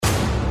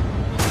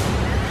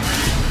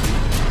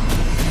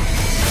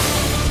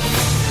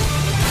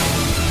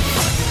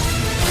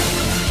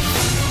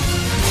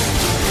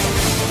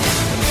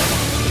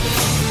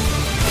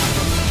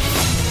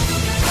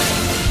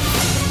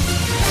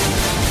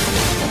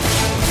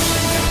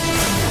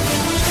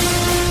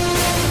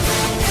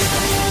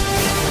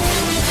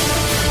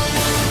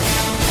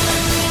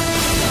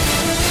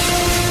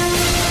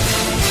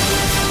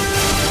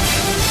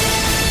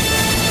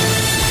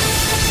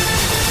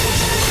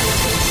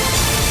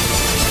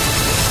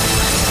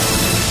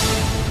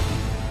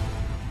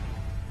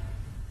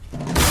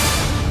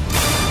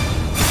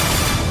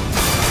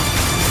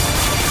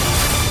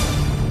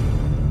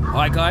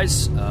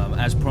guys.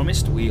 As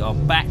promised, we are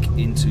back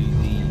into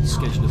the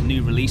schedule of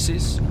new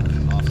releases.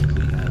 After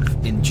we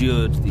have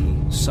endured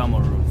the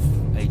summer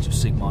of Age of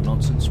Sigmar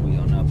nonsense, we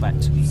are now back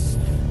to the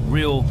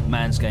real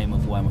man's game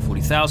of Warhammer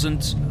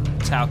 40,000.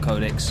 Tau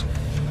Codex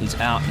is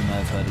out. You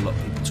may have heard a lot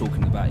of people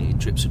talking about it in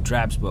drips and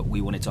drabs, but we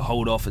wanted to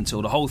hold off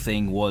until the whole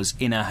thing was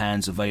in our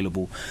hands,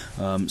 available.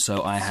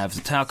 So I have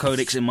the Tau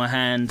Codex in my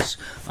hands,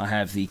 I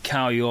have the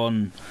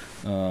Kauyon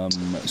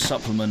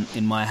supplement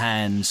in my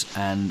hands,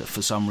 and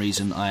for some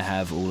reason I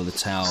have all of the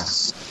Tau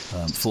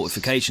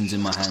fortifications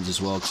in my hands as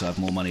well, because I have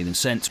more money than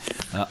sense.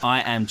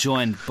 I am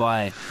joined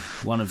by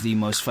one of the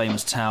most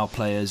famous Tau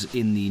players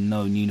in the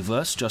known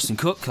universe, Justin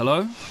Cook.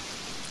 Hello.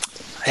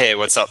 Hey,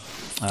 what's up?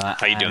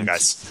 How you doing,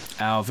 guys?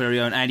 Our very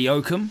own Andy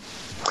Oakham.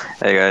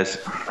 Hey, guys.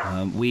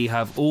 We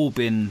have all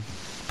been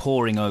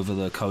poring over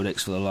the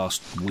Codex for the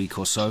last week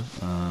or so,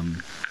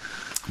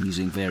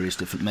 using various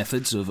different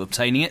methods of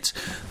obtaining it,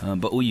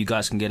 but all you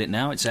guys can get it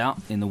now. It's out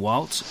in the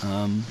wild.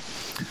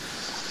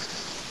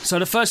 So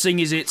the first thing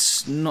is,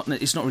 it's not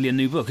really a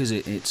new book, is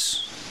it?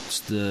 It's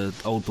the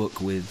old book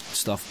with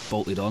stuff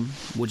bolted on.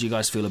 What do you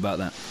guys feel about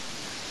that?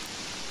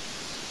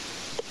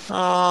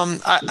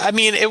 I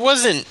mean, it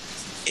wasn't.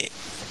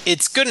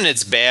 It's good and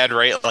it's bad,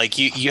 right? Like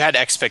you had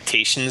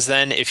expectations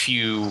then. If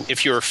you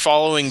were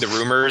following the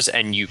rumors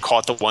and you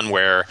caught the one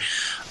where,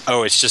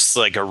 oh, it's just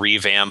like a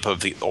revamp of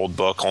the old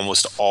book.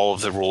 Almost all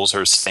of the rules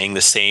are staying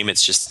the same.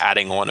 It's just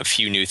adding on a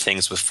few new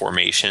things with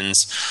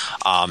formations,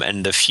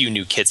 and the few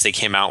new kits they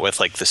came out with,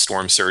 like the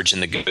Storm Surge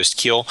and the Ghost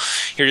Keel.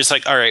 You're just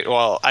like, all right,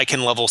 well, I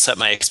can level set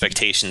my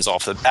expectations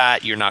off the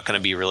bat. You're not going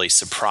to be really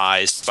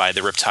surprised by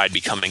the Riptide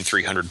becoming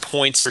 300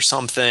 points or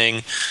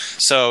something.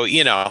 So,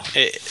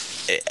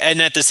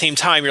 and at the same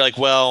time, you're like,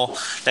 well,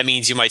 that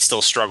means you might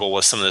still struggle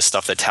with some of the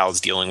stuff that Tau's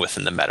dealing with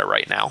in the meta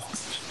right now.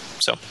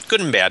 So,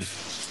 good and bad.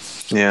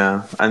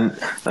 Yeah, and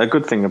a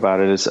good thing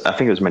about it is, I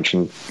think it was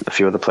mentioned a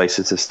few other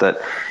places, is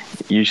that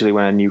usually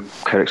when a new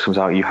codex comes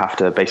out, you have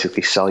to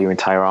basically sell your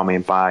entire army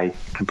and buy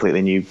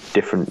completely new,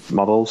 different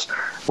models,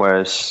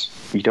 whereas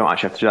you don't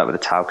actually have to do that with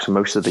the Tau, because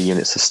most of the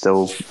units are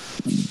still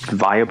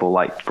viable.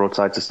 Like,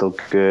 Broadsides are still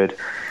good,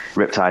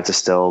 Riptides are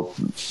still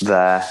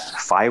there,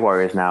 Fire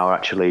Warriors now are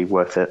actually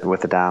worth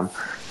a damn,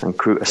 and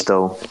Kroot are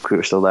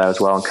still there as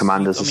well, and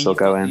Commanders are still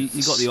going.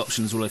 You've got the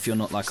options, well, if you're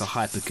not like a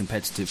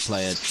hyper-competitive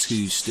player,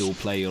 to still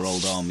play your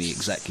old army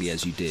exactly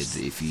as you did.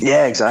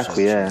 Yeah,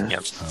 exactly, yeah.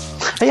 Yep.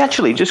 Hey,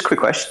 actually, just a quick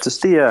question. Does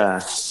the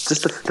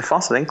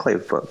Farsight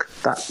Enclave book,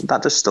 that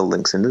just still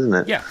links in, doesn't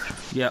it? Yeah.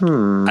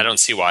 I don't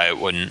see why it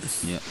wouldn't.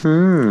 Yeah.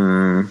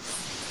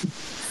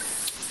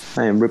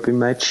 I am rubbing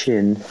my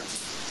chin.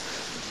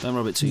 Don't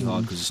rub it too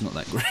hard, because it's not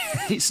that great.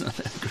 It's not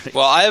that great.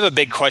 Well, I have a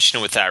big question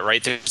with that,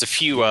 right? There's a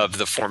few of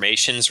the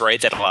formations, right,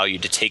 that allow you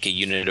to take a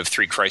unit of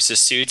 3 crisis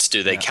suits.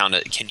 Do they count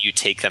it? Can you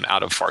take them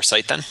out of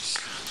Farsight then?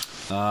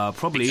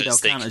 Probably.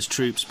 Because they'll count as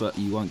troops, but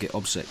you won't get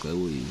OBSEC though,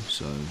 will you?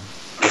 So.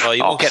 Well,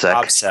 you won't get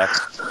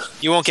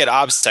OBSEC. You won't get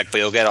OBSEC, but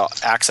you'll get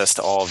access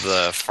to all of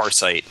the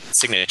Farsight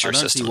signature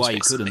systems. I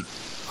don't see why you couldn't.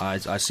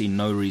 I see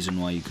no reason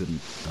why you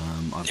couldn't.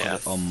 I've got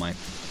it on my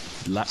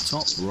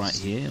laptop right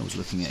here. I was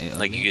looking at it.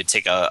 Like, you could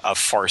take a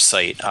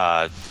Farsight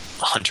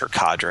Hunter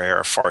cadre or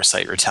a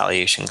Farsight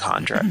Retaliation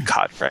cadre.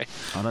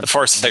 The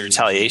Farsight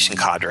Retaliation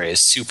cadre is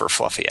super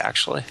fluffy,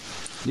 actually.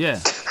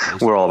 Yeah.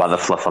 We're all about the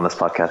fluff on this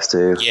podcast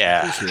too.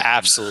 Yeah,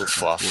 absolute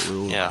fluff.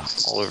 Yeah,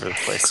 all over the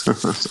place.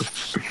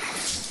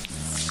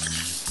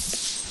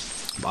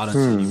 But I don't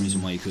see any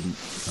reason why you couldn't.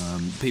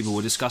 People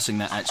were discussing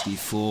that actually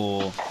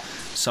for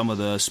some of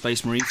the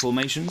Space Marine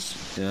formations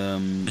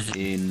in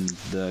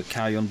the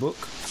Kauyon book,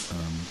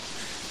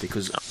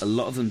 because a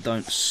lot of them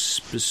don't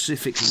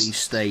specifically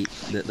state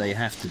that they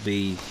have to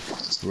be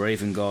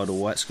Raven Guard or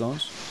White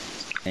Scars.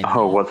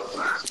 Oh, what?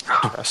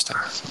 Interesting.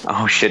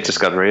 Oh, shit just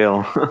got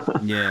real.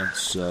 Yeah,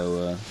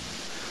 so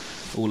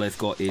all they've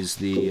got is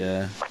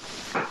the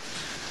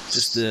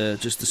just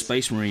the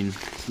Space Marine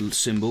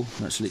symbol.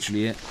 That's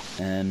literally it.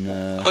 And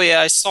oh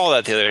yeah, I saw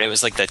that the other day. It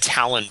was like the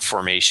Talon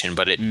formation,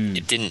 but it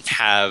didn't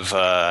have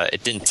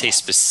it didn't say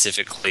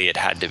specifically it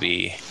had to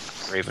be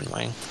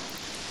Ravenwing.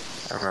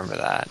 I remember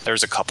that.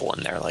 There's a couple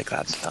in there like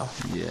that though.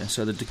 Yeah,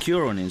 so the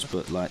Decuron is,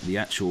 but like the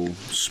actual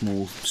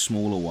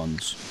smaller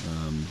ones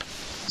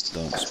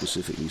don't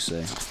specifically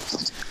say.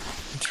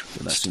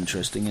 But that's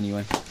interesting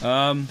anyway.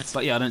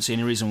 But yeah, I don't see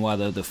any reason why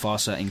the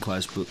Farsight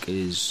Enclave's book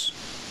is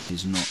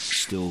not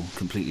still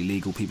completely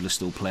legal. People are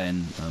still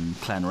playing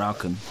Clan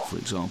Raukan, for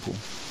example.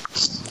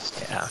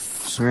 Yeah.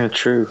 So yeah,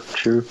 true.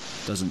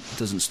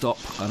 Doesn't stop,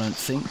 I don't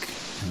think.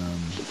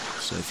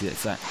 So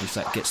if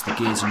that gets the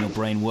gears in your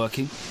brain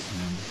working,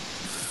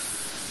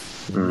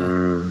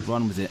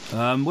 run with it.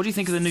 What do you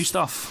think of the new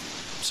stuff?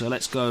 So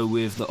let's go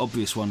with the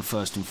obvious one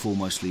first and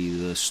foremostly,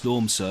 the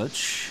Storm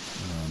Surge,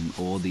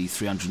 or the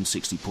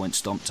 360-point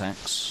Stomp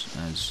Tax,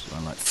 as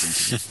I like to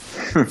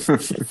think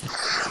of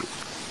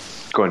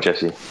it. Go on,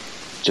 Jesse.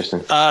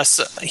 Justin?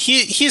 So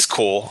he's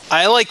cool.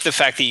 I like the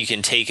fact that you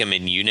can take him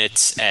in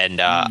units,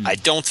 and I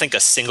don't think a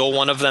single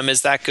one of them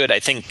is that good. I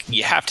think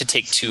you have to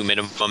take 2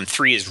 minimum.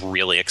 3 is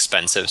really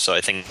expensive, so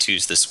I think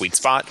 2's the sweet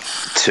spot.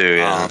 2,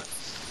 yeah.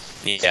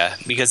 Yeah,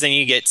 because then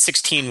you get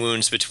 16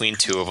 wounds between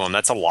 2 of them.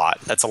 That's a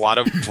lot. That's a lot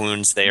of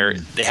wounds. They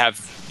have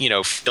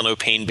feel no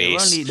pain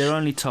base. They're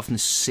only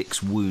toughness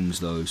 6 wounds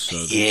though. So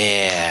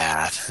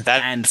yeah,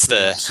 and that's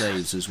the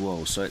saves as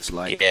well. So it's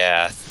like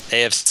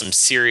they have some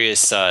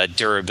serious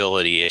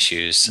durability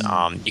issues.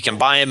 You can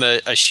buy him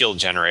a shield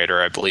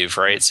generator, I believe,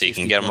 right? So you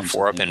can get him a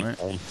 4-up and.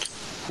 Right?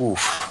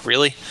 Oof,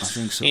 really? I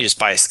think so. You just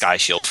buy a sky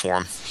shield for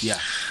him. Yeah.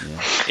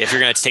 If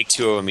you're going to take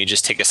 2 of them, you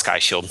just take a sky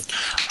shield,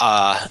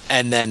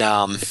 and then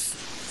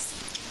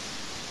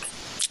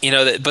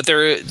but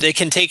they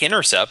can take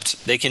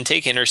intercept. They can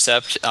take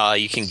intercept.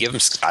 You can give them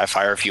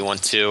Skyfire if you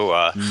want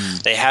to.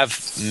 They have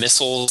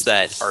missiles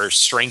that are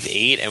strength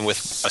 8, and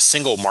with a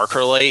single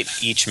marker light,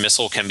 each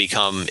missile can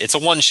become. It's a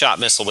one-shot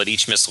missile, but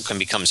each missile can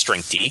become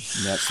strength D.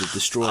 That's the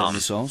destroyer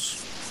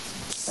missiles.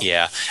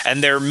 Yeah,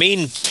 and their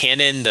main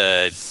cannon,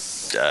 the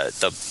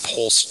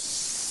pulse.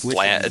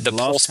 The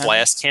pulse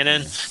blast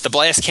cannon. The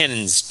blast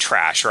cannon's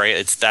trash,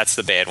 right? That's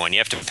the bad one.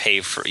 You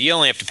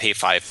only have to pay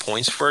 5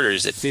 points for it, or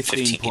is it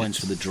 15 points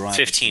for the driver?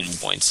 15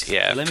 points,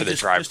 yeah. Let me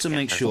just to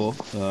make sure,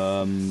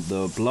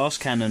 the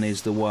blast cannon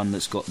is the one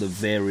that's got the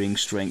varying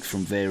strength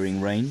from varying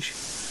range.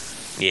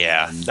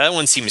 Yeah, that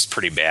one seems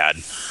pretty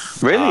bad.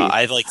 Really?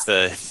 I like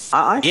the.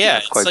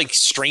 It's like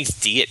strength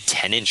D at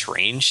 10-inch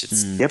range.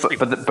 It's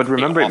but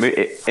remember,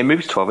 it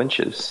moves 12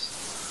 inches,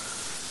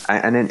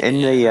 and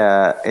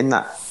in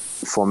that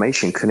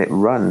formation, can it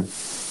run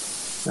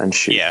and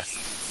shoot? Yeah.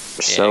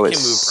 So it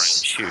can move, run,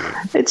 and shoot.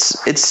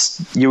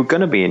 It's you're going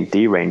to be in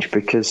D range,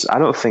 because I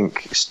don't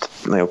think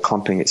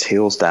clumping its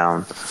heels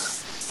down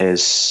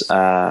is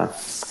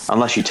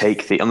unless you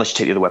take the other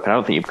weapon. I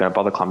don't think you're going to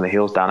bother clamping the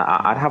heels down.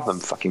 I'd have them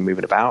fucking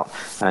moving about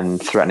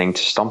and threatening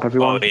to stomp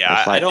everyone. Oh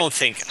yeah, I don't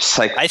think it's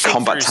like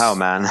Combat Tower,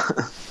 man.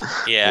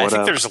 Yeah, I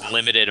think there's a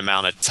limited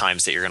amount of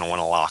times that you're going to want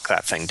to lock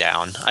that thing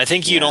down. I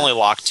think you'd only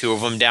lock 2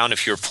 of them down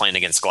if you were playing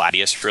against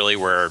Gladius, really,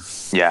 where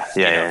you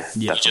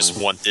just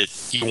want to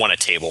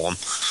table them.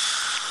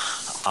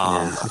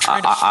 I'm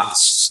trying to find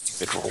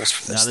stupid rules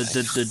for this.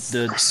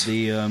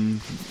 Now,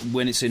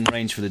 when it's in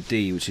range for the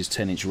D, which is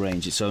 10-inch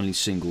range, it's only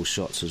single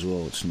shots as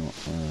well. It's not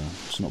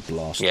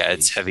blast. Yeah,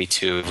 it's heavy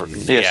too.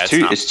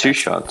 It's 2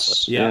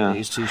 shots. Yeah, it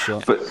is 2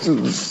 shots. But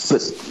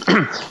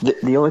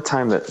the only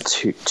time that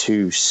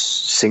two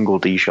single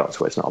D shots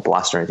where it's not a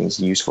blast or anything is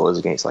useful is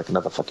against like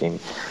another fucking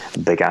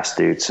big ass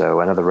dude. So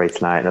another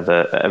Wraith Knight,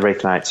 another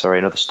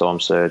Storm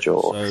Surge,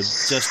 or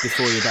so just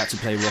before you're about to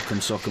play Rock'em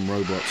Sock'em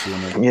Robots, you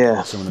want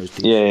to some of those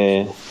D.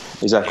 Yeah,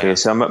 exactly. Yeah.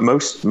 So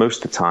most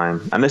of the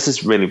time, and this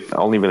is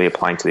only really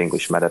applying to the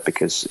English meta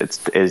because it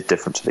is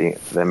different to the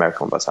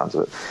American one by the sounds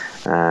of it.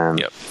 I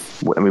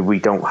mean, we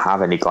don't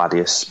have any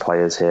Gladius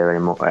players here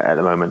anymore at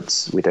the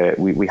moment. We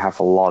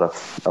have a lot of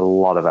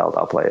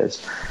Eldar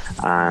players,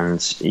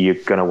 and you're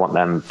going to want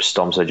them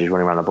Storm Surges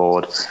running around the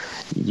board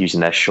using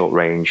their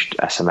short-ranged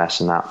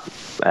SMS and that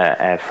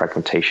air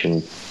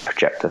fragmentation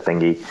projector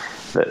thingy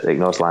that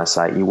ignores line of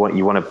sight. You want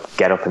to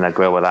get up in their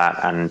grill with that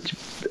and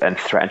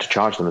threaten to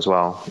charge them as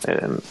well.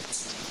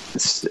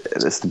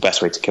 It's the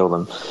best way to kill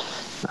them.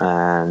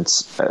 And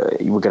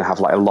we're going to have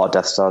like a lot of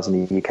Death Stars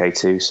in the UK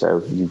too,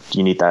 so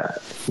you need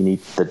that. You need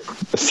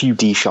a few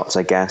D shots,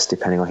 I guess,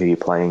 depending on who you're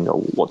playing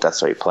or what Death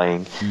Star you're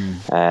playing.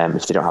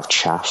 If they don't have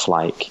chaff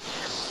like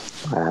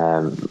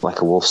a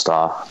Wolf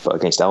Star, but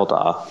against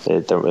Eldar they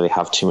don't really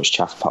have too much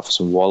chaff apart from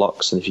some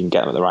Warlocks, and if you can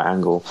get them at the right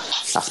angle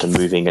after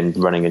moving and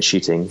running and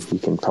shooting, you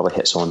can probably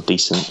hit someone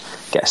decent,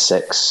 get a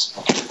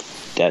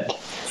 6 dead,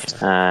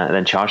 and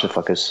then charge the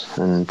fuckers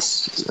and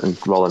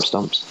roll them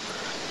stumps.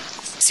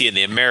 See, in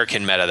the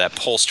American meta, that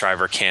Pulse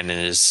Driver cannon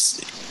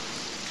is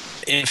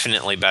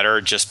infinitely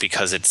better just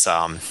because it's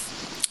an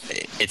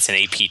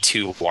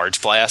AP2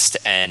 large blast,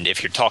 and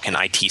if you're talking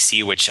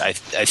ITC, which I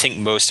think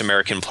most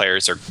American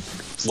players are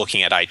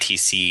looking at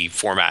ITC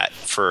format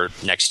for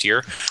next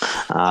year.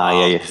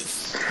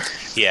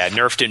 Yeah,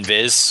 nerfed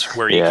Invis,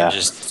 where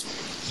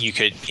you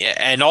could,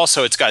 and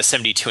also it's got a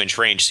 72-inch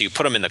range, so you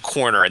put them in the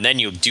corner, and then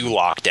you do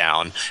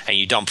lockdown, and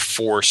you dump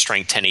 4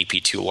 strength 10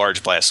 AP2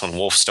 large blasts on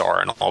Wolf Star,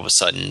 and all of a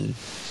sudden,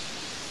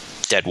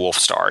 dead Wolf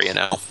Star,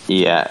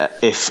 Yeah,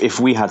 if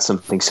we had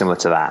something similar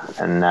to that,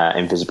 and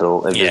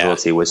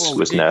invisibility was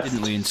nerfed.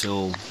 Didn't we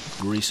until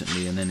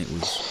recently, and then it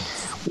was.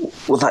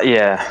 Well,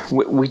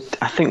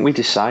 I think we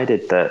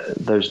decided that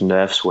those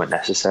nerfs weren't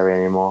necessary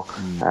anymore.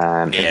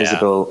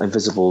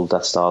 Invisible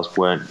Death Stars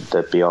weren't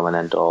the be all and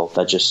end all.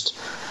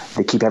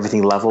 They keep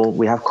everything level.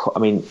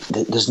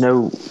 There's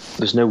no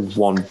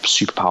one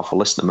super powerful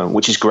list at the moment,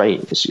 which is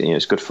great.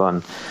 It's good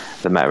fun.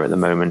 The meta at the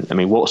moment. I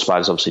mean, Water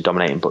Spider's obviously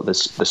dominating, but the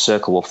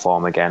circle will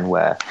form again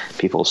where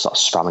people start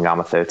spamming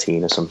Armor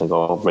 13 or something,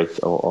 or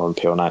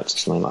Imperial Knights or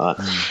something like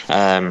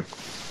that.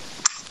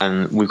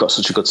 And we've got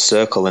such a good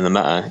circle in the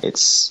meta.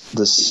 Gets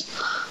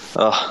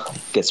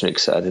me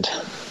excited.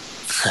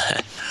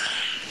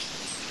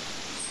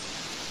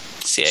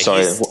 Yeah,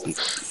 Sorry.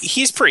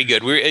 he's pretty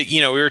good. We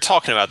were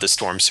talking about the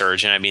Storm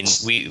Surge, and I mean,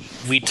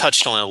 we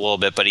touched on it a little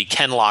bit, but he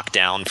can lock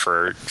down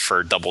for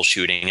double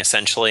shooting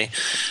essentially,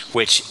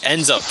 which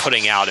ends up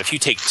putting out, if you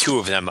take two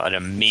of them, an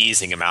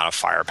amazing amount of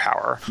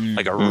firepower.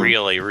 Like a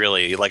really,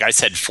 really, like I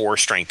said, 4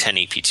 strength 10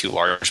 AP2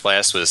 large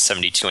blast with a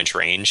 72-inch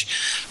range,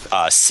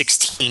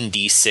 16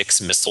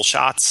 D6 missile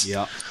shots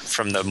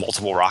from the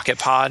multiple rocket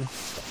pod.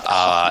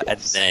 And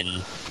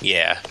then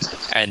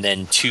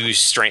those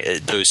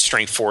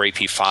strength 4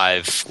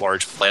 AP5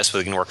 large blasts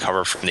with ignore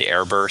cover from the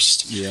air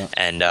burst,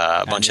 and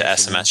a bunch of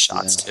SMS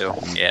shots too.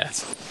 Yeah,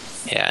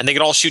 and they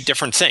could all shoot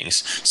different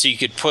things. So you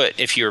could put,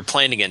 if you were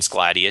playing against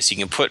Gladius, you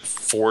can put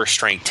 4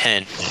 strength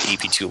 10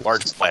 AP2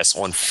 large blasts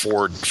on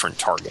 4 different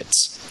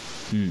targets.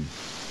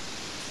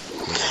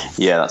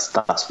 Yeah,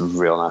 that's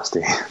real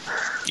nasty.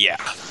 Yeah.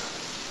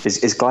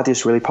 Is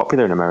Gladius really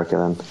popular in America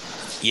then?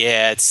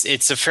 Yeah,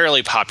 it's a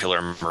fairly popular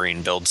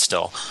Marine build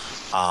still,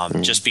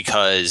 just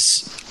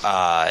because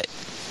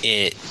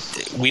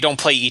we don't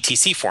play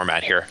ETC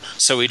format here,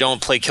 so we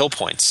don't play kill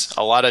points.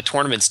 A lot of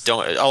tournaments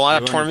don't.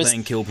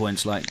 Playing kill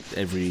points like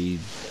every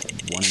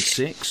 1 in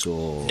 6,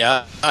 or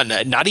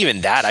not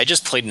even that. I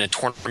just played in a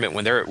tournament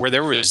where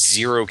there was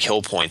 0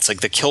 kill points.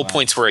 Like the kill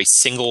points were a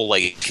single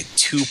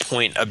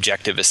 2-point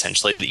objective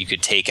essentially that you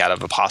could take out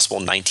of a possible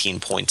 19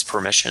 points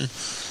per mission.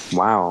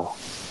 Wow.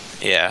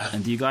 Yeah.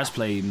 And do you guys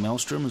play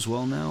Maelstrom as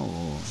well now,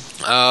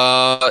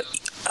 or?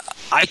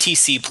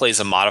 ITC plays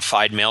a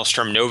modified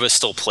Maelstrom. Nova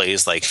still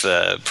plays like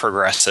the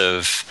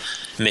progressive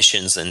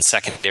missions and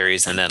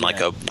secondaries, and then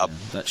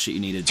that shit you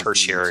needed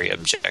tertiary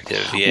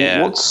objective.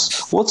 Yeah.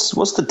 What's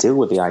the deal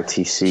with the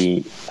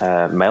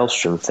ITC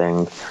Maelstrom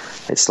thing?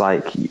 It's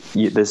like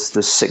there's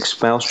 6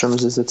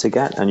 Maelstroms is it to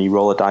get, and you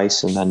roll a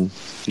dice, and then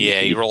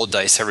you roll a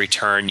dice every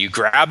turn. You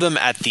grab them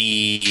at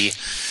the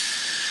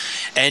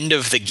end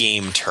of the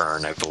game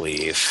turn, I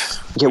believe,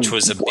 which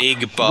was a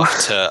big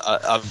buff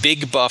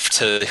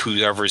to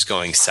whoever's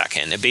going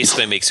second. It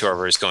basically makes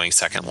whoever is going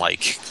second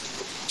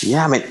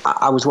Yeah, I mean,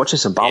 I was watching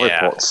some battle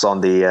reports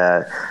on the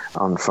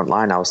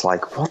Frontline. I was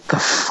like, what the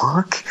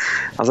fuck?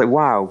 I was like,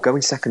 wow,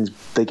 going second's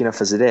big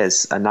enough as it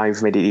is, and now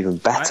you've made it even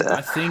better.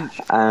 I think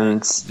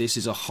this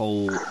is a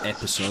whole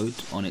episode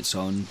on its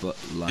own, but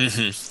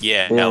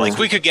like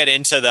we could get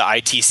into the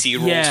ITC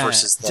rules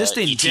versus the just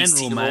in ETC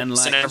general, man,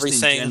 rules and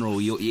everything. In general,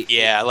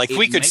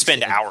 we could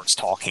spend hours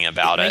talking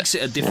about it. It makes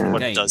it a different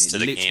game. It does to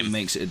the game.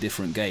 Makes it a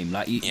different game.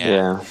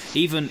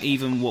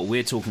 Even what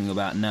we're talking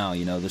about now,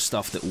 the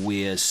stuff that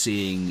we're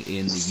seeing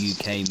in the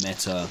UK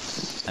meta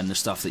and the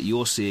stuff that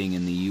you're seeing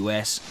in the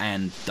US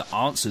and the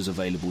answers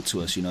available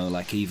to us,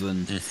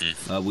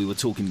 we were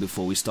talking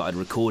before we started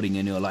recording,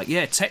 and you're like,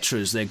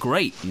 Tetras, they're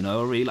great,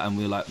 and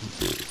we were like,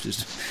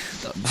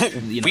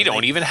 we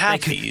don't even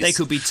have these. They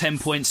could be 10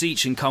 points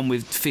each and come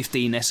with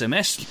 15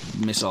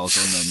 SMS missiles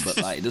on them,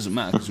 but it doesn't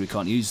matter because we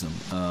can't use them.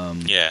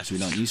 Because we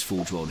don't use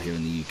Forge World here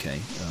in the UK,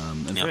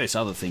 and various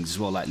other things as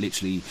well, like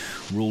literally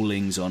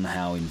rulings on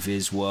how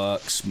Invis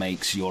works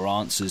makes your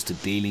answers to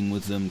dealing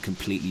with them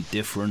completely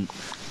different.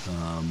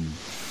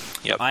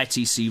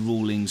 ITC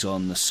rulings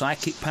on the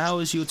psychic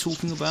powers you were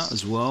talking about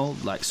as well,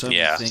 so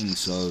many things.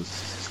 So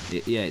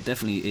it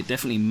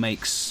definitely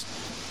makes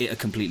it a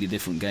completely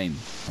different game.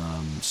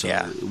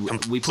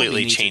 We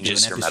completely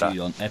changes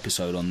your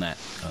episode on that,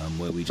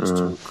 where we just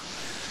talk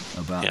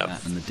about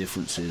that and the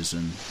differences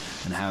and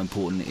how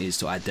important it is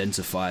to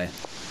identify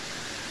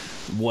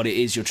what it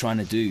is you're trying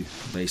to do,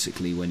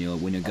 basically, when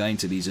you're going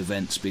to these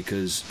events,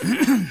 because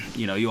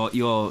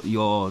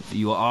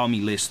your army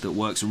list that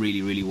works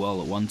really, really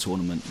well at one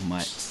tournament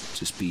might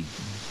just be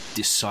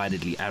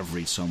decidedly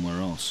average somewhere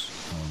else.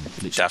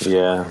 Literally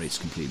operates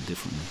completely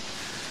differently.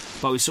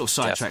 But we sort of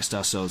sidetracked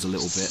ourselves a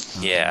little bit.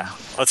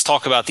 Let's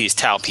talk about these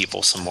Tau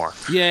people some more.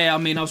 Yeah, I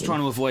mean, I was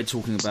trying to avoid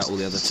talking about all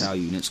the other Tau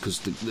units because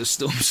the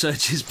Storm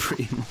Surge is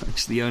pretty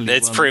much the only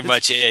It's pretty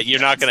much it.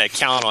 You're not going to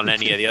count on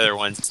any of the other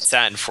ones.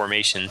 Satin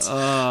formations.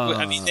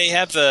 I mean, they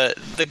have the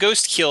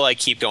Ghost Kill I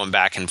keep going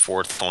back and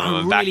forth on.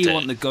 I really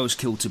want the Ghost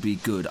Kill to be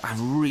good.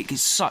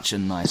 It's such a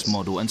nice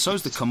model. And so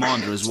is the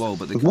Commander as well,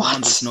 but the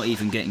Commander's not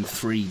even getting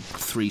 3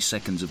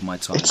 seconds of my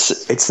time.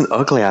 It's an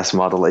ugly-ass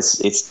model.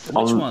 It's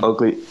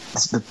ugly.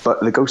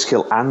 The Ghost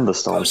Kill and the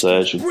Storm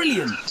Surge.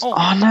 Brilliant!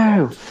 Oh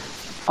no!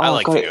 I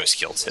like the Ghost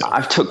Kill too.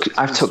 I've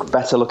took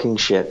better looking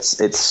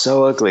shits. It's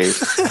so ugly.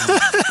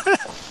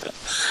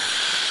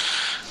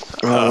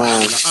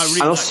 I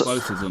really like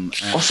both of them.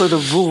 Also, the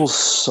rules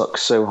suck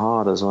so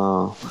hard as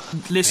well.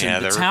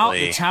 Listen, the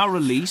Tau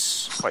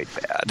release quite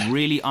bad.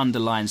 Really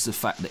underlines the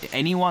fact that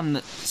anyone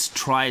that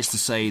tries to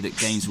say that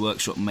Games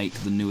Workshop make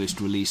the newest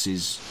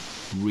releases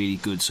really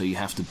good, so you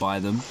have to buy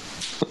them,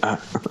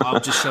 I'll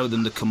just show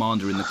them the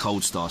Commander in the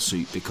Cold Star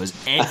suit, because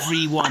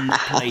everyone that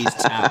plays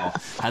Tau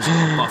has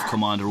a buff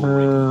Commander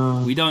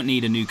already. We don't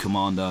need a new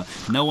Commander.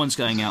 No one's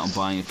going out and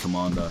buying a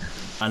Commander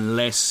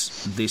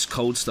unless this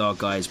Cold Star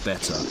guy is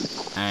better.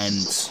 And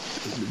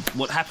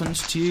what happened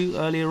to you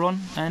earlier on,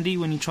 Andy,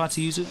 when you tried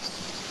to use it?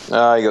 He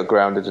got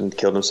grounded and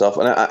killed himself.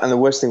 And the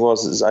worst thing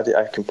was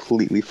I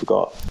completely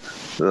forgot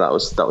that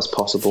was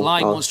possible.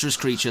 Flying monstrous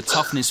creature,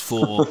 toughness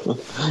 4.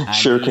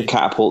 Shuriken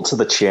catapult to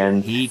the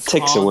chin. He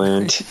takes a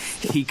wound.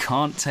 He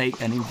can't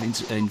take any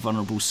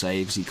invulnerable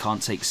saves. He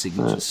can't take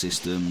signature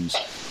systems.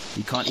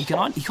 He can't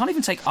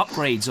even take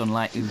upgrades on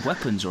like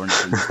weapons or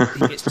anything.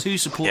 He gets 2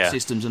 support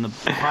systems and a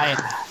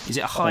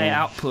high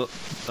output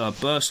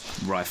burst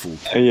rifle.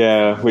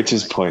 Yeah, which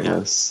is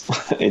pointless.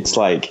 It's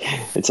like,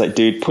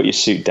 dude, put your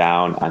suit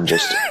down and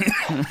just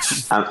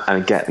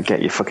and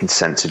get your fucking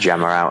sensor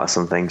jammer out or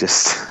something.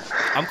 Just.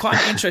 I'm quite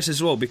interested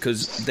as well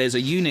because there's a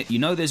unit.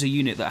 There's a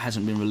unit that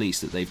hasn't been released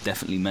that they've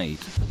definitely made.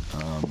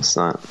 What's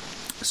that?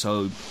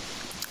 So.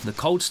 The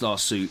Cold Star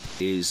suit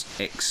is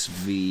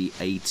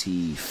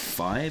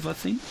XV85, I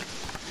think,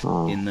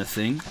 in the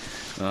thing.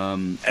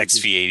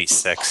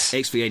 XV86.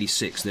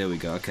 XV86, there we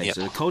go. Okay,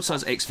 so the Cold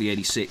Star's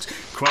XV86.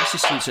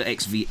 Crisis suits are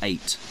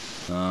XV8.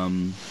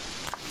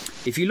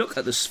 If you look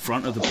at the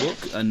front of the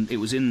book, and it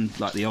was in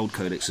like the old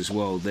codex as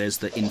well, there's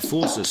the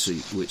Enforcer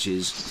suit, which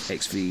is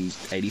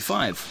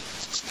XV85.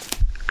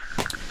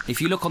 If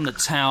you look on the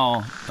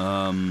Tau...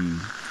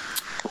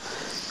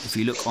 If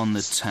you look on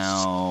the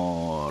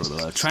Tau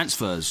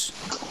transfers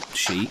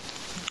sheet,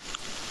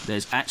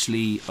 there's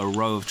actually a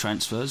row of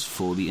transfers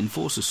for the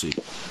Enforcer suit.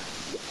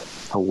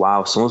 Oh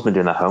wow, someone's been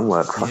doing their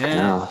homework. Fucking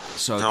hell.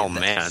 So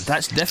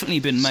that's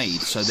definitely been made.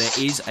 So there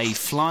is a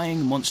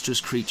flying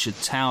monstrous creature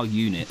Tau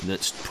unit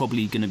that's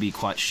probably going to be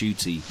quite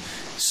shooty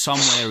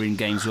somewhere in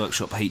Games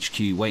Workshop HQ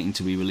waiting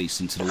to be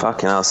released into the world.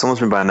 Fucking hell,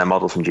 someone's been buying their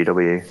model from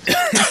GW.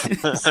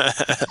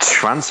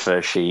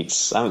 Transfer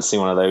sheets. I haven't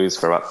seen one of those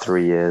for about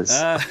 3 years.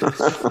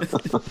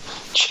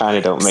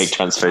 China don't make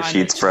transfer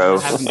sheets, bro.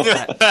 Hey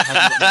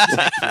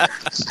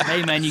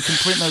man, you can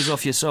print those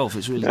off yourself.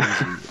 It's really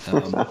easy.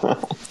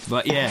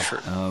 But yeah,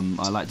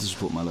 I like to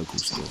support my local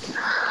store.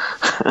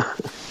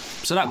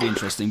 So that'd be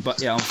interesting.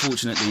 But yeah,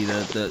 unfortunately,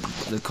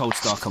 the Cold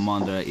Star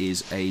Commander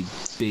is a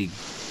big,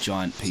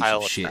 giant piece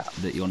of shit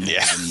that you're never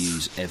going to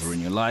use ever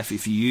in your life.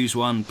 If you use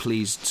one,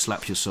 please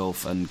slap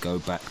yourself and go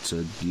back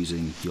to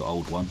using your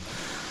old one.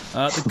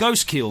 The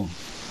Ghost Kill.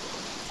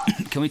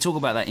 Can we talk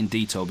about that in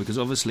detail? Because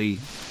obviously,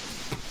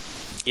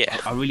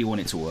 I really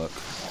want it to work.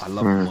 I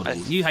love the model.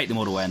 You hate the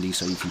model, Andy,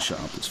 so you can shut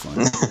up. It's fine.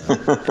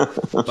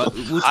 But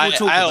we'll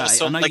talk about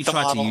it. I know you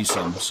tried to use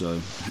some,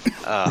 so.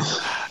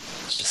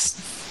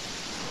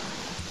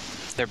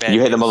 They're bad.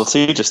 You hate the model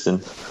too,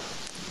 Justin?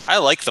 I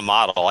like the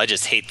model. I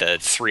just hate the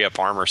 3-up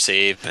armor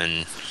save,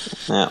 and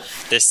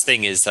this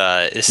thing is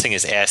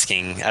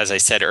asking, as I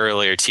said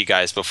earlier to you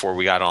guys before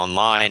we got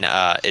online,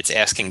 it's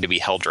asking to be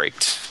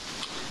Helldraked.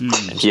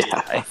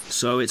 Yeah.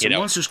 So it's a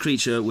monstrous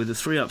creature with a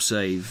 3-up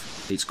save.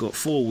 It's got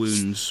 4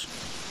 wounds.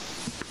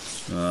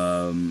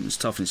 It's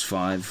toughness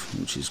 5,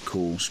 which is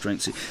cool.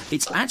 Strength 6.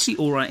 It's actually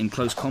all right in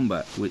close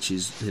combat, which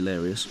is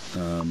hilarious.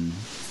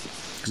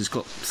 Because it's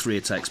got 3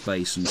 attacks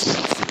base and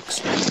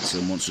 6, and it's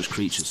a monstrous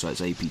creature, so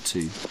it's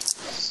AP2.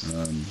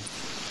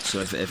 So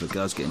if it ever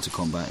does get into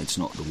combat, it's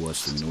not the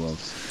worst thing in the world.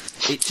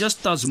 It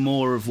just does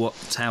more of what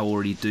Tau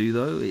already do,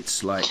 though.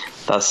 It's like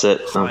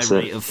high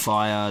rate of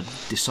fire,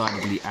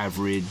 decidedly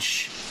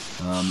average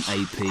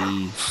AP,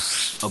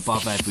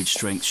 above average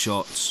strength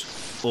shots,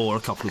 or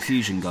a couple of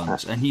fusion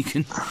guns, and you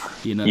can,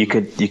 you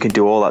can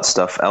do all that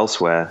stuff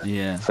elsewhere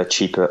for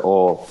cheaper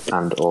or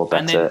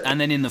better. And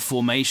then in the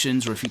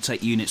formations, or if you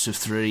take units of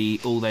 3,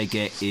 all they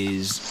get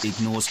is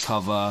ignores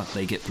cover.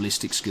 They get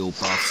ballistic skill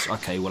buffs.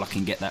 Okay, well I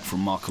can get that from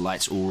Marker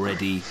Lights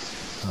already.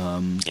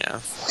 And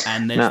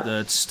there's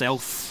the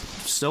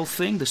stealth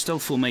thing, the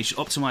stealth formation,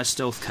 optimized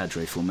stealth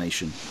cadre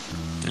formation.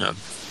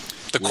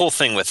 The cool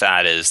thing with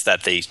that is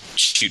that they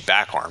shoot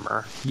back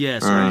armor. Yeah,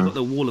 so you've got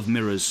the Wall of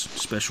Mirrors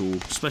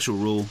special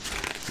rule,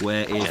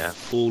 where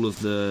if all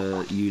of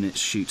the units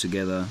shoot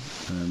together...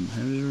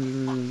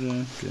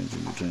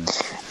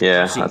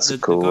 that's a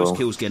cool the Ghost rule.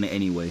 Kills get it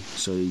anyway,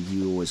 so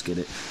you always get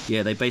it.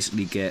 Yeah, they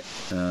basically get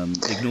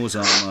ignores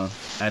armor,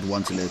 add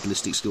 1 to their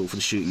ballistic skill for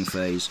the shooting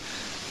phase,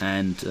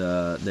 and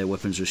their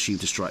weapons are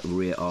assumed to strike the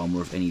rear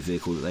armor of any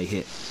vehicle that they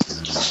hit.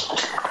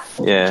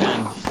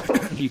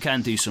 You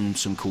can do some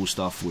cool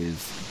stuff with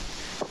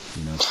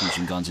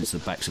fusion guns into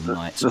the backs of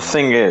knights. The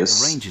thing is,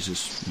 the range is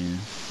just,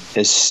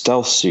 is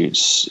stealth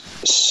suits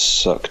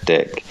suck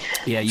dick.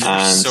 Yeah, you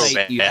have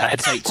to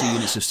take 2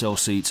 units of stealth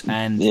suits,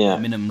 and the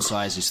minimum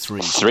size is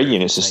 3. 3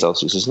 units of stealth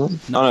suits, isn't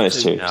it? No,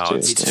 it's 2.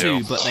 It's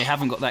 2, but they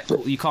haven't got that.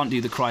 You can't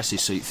do the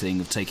crisis suit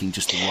thing of taking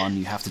just the 1.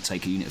 You have to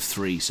take a unit of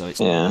 3, so it's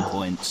 90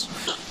 points,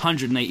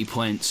 180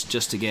 points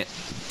just to get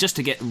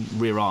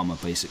rear armor,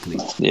 basically.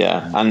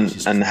 Yeah,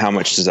 and how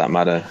much does that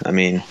matter? I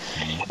mean,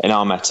 in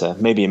our meta,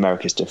 maybe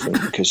America's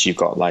different because you've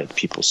got like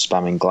people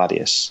spamming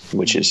Gladius,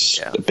 which is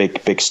a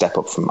big step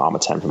up from armor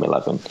 10 from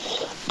 11.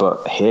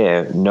 But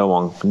here, no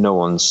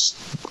one's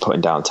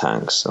putting down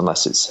tanks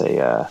unless it's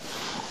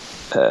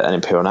an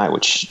Imperial Knight,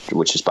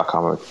 which is back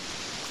armor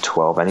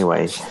 12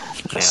 anyway.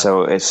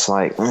 So it's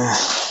like. I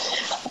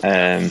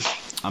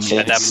mean,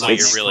 at that point,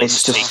 you're really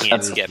just taking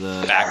it to get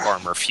back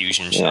armor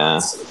fusion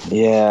shots.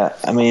 Yeah.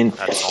 I mean,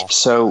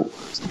 so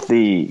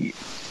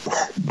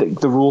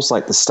the rules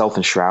like the stealth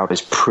and shroud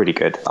is pretty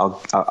good.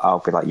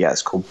 I'll be like, yeah,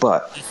 it's cool.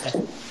 But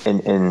in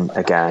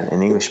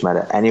English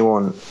meta,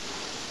 anyone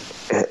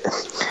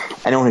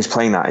who's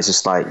playing that is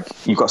just like,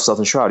 you've got stealth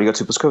and shroud, you got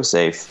 2+ cover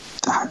save.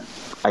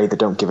 I either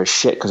don't give a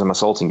shit because I'm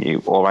assaulting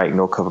you, or I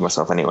ignore cover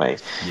myself anyway.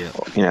 Yeah.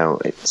 You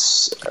know,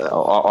 it's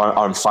or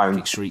I'm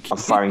firing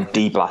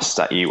D blasts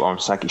at you, or I'm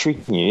psychic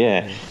shrieking you.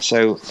 Yeah.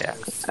 So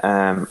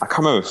I can't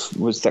remember.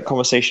 Was that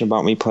conversation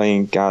about me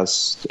playing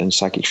Gaz and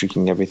psychic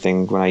shrieking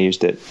everything when I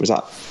used it? Was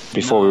that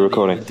before we were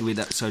recording?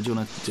 So do you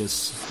want to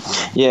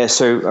just? Yeah.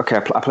 So okay,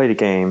 I played a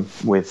game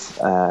with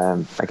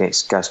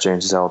against Gaz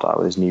Jones' Zelda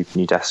with his new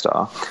Death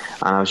Star,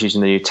 and I was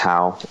using the new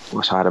Tau,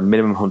 which I had a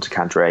minimum hunter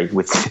cadre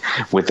with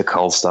the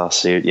Cold Star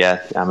suit.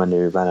 Yeah, I'm a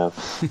noob, I know.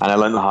 And I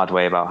learned the hard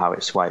way about how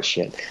it's white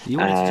shit. You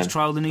wanted to just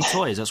try all the new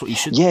toys. That's what you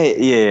should.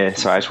 Yeah.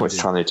 Sorry, I just wanted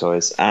to try new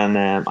toys, and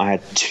I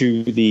had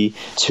two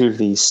of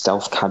these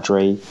stealth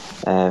cadre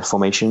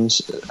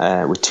formations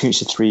with 2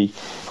 to 3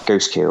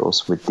 ghost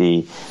kills with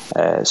the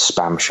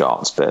spam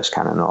shots, burst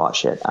cannon, and all that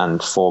shit,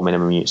 and 4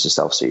 minimum units of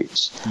stealth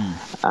suits,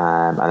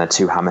 and then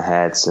 2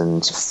 hammerheads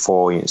and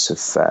 4 units of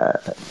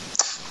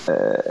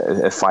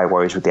Fire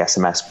Warriors with the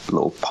SMS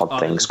little pod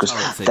things, because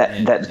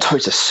the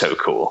toys are so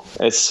cool.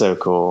 It's so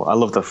cool. I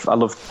love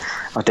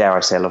I dare I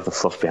say I love the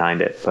fluff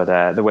behind it,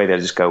 but the way they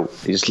just go,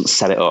 you just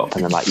set it up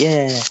and then like,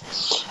 yeah,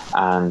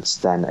 and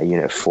then a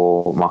unit of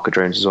 4 marker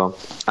drones as well,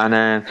 and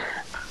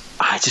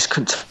I just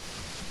couldn't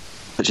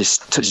touch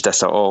his Death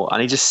Star at all, and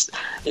I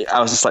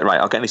was just like, right,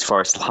 I'll get in this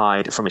forest,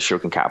 hide from his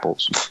shuriken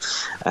catapults,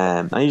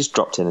 and he just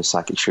dropped in and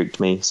psychic shrieked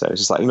me. So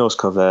it's just like, ignores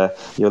cover,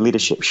 your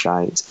leadership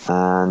shite,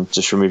 and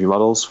just remove your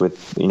models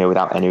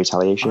without any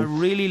retaliation. I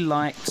really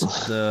liked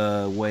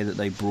the way that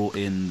they brought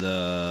in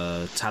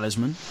the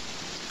talisman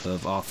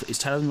of Arthur. Is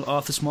talisman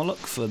Arthur Smollock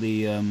for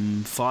the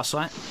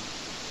Farsight?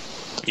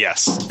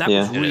 Yes, that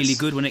was really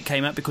good when it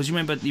came out, because you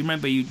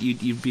remember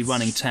you'd be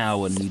running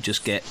Tau and you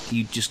just get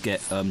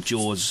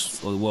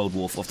Jaws or the World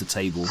Wolf off the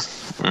table.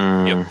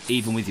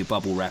 Even with your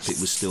bubble wrap, it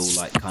was still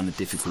like kind of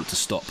difficult to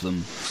stop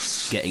them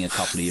getting a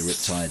couple of your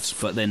Riptides.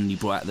 But then you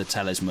brought out the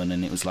talisman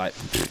and it was like,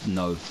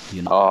 no,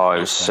 you're not. Oh,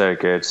 it was so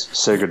good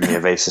in the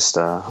Evasive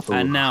Star. Ooh.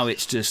 And now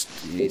it's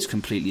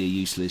completely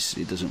useless.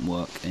 It doesn't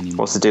work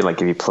anymore. What's the deal? Like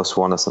give you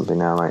 +1 or something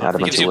now? Like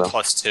it gives you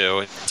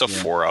 +2. It's a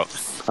 4-up.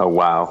 Oh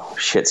wow,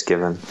 shit's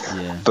given.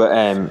 Yeah.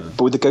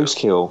 But with the Ghost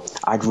Kill,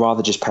 I'd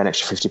rather just pay an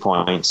extra 50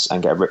 points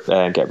and get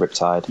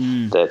Riptide.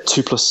 The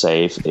 2+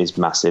 save is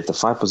massive. The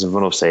 5+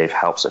 invulnerable save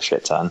helps a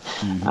shit ton,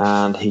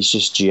 and he's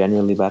just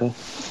genuinely better.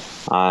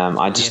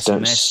 I just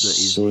don't see that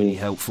is really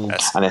helpful.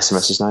 And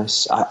SMS is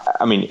nice.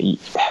 I mean,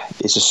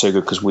 it's just so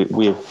good because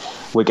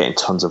we're getting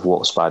tons of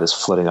warp spiders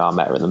flooding our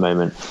meta at the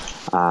moment,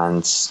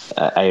 and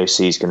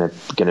AOC is going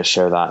to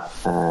show that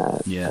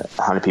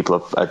how many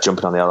people are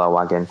jumping on the LR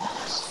wagon.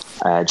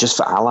 Just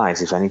for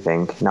allies, if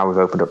anything. Now we've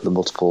opened up the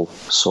multiple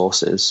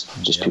sources.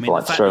 People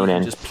like thrown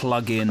in. Just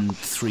plug in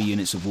 3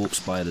 units of warp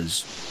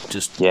spiders,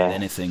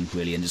 anything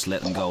really, and just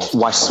let them go.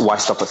 Why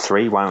stop at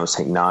 3? Why not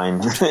take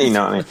 9? You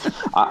know what I mean?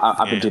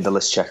 I've been doing the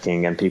list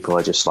checking, and people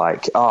are just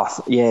like,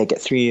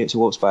 get 3 units of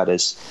warp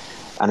spiders,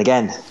 and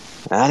again,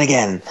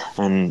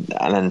 and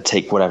then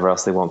take whatever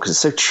else they want because it's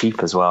so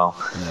cheap as well.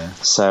 Yeah.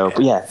 So,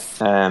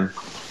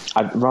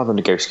 I'd rather than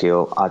a Ghost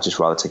Kill, I'd just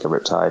rather take a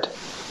Riptide.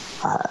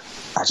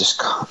 I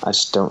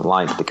just don't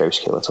like the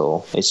Ghost Kill at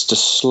all. It's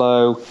just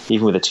slow,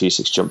 even with a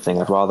 2-6 jump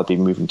thing. I'd rather be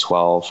moving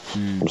 12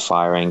 and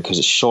firing because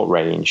it's short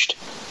ranged.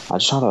 I'd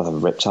just rather have a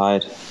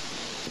Riptide.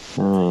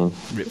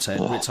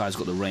 Riptide's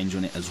got the range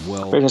on it as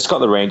well. It's got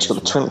the range, it's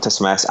got the twin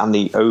SMS, and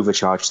the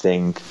overcharge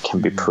thing can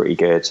be pretty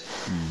good.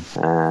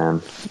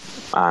 And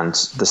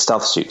the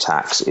stealth suit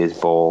tax is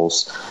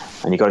balls,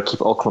 and you've got to keep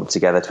it all clumped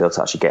together to be able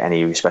to actually get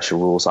any special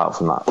rules out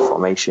from that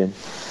formation.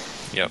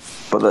 Yep.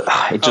 But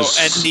it just...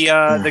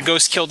 and the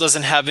Ghost Kill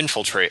doesn't have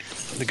Infiltrate.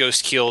 The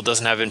Ghost Kill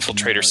doesn't have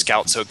Infiltrate or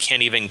Scout, so it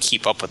can't even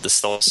keep up with the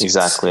stealth suits.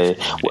 Exactly.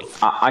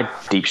 I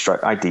deep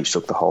struck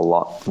the whole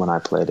lot when I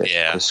played it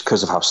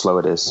because of how slow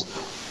it is.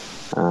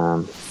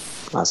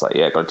 I was like,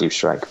 got a deep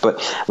strike. But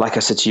like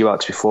I said to you,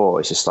 Alex, before,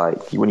 it's just like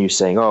when you were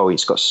saying,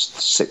 he's got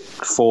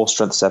 4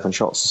 strength 7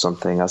 shots or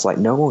something. I was like,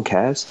 no one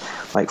cares.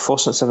 Like 4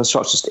 strength 7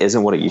 shots just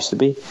isn't what it used to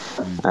be.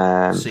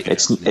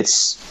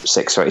 It's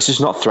 6, right? It's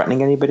just not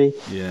threatening anybody.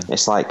 Yeah.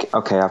 It's like,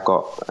 okay, I've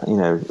got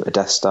a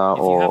Death Star,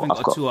 or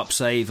I've got a 2-up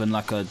save and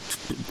like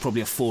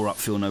probably a 4-up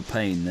feel no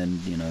pain.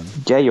 Then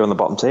you're on the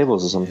bottom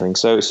tables or something. Yeah.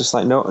 So it's just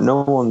like no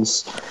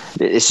one's.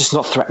 It's just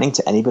not threatening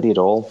to anybody at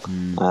all.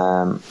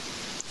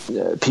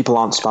 People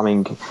aren't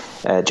spamming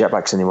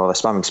jetpacks anymore. They're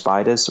spamming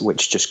spiders,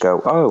 which just go,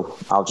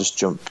 I'll just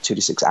jump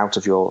 2d6 out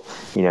of your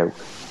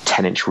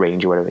 10-inch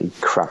range or whatever your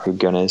crappy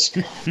gun is.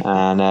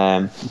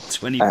 And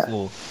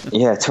 24.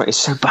 20. It's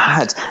so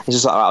bad. It's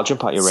just like, I'll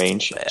jump out your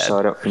range, so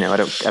I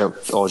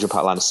don't or jump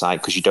out line of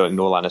sight because you don't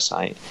ignore line of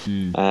sight.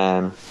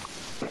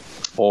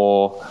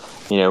 Or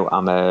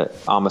I'm a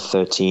armor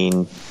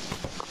 13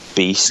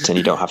 beast and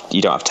you don't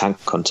have tank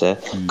hunter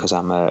because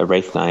I'm a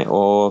wraith knight,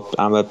 or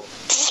I'm a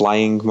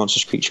flying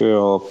monstrous creature,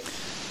 or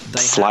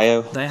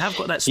They have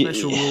got that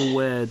special rule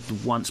where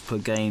once per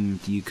game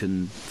you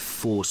can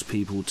force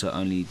people to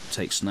only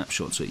take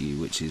snapshots at you,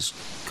 which is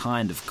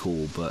kind of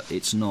cool, but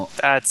it's not.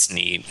 That's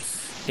neat.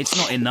 It's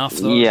not enough,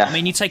 though. Yeah. I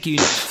mean, you take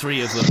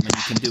 3 of them and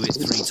you can do it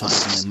 3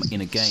 times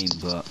in a game,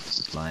 but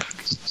like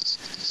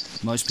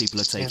most people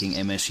are taking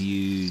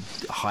MSU,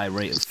 high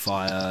rate of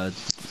fire,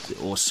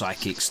 or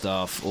psychic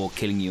stuff, or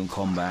killing you in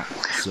combat.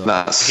 So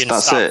You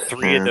can stop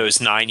 3 of those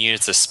 9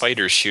 units of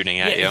spiders shooting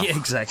at you. Yeah,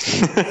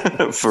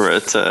 exactly. For a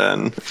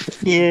turn.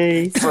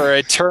 Yay. For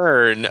a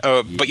turn.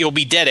 Oh, but you'll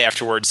be dead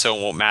afterwards, so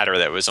it won't matter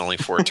that it was only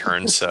for a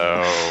turn,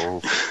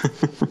 so...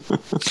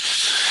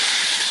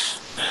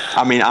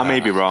 I mean, I may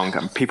be wrong.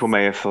 People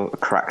may have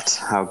cracked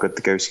how good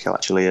the Ghost Kill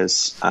actually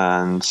is,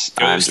 and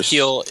Ghost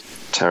Kill...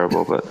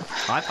 terrible, but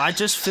I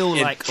just feel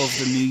like of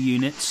the new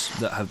units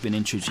that have been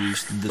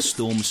introduced, the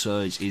Storm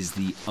Surge is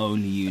the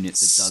only unit that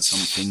does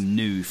something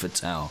new for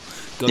Tau.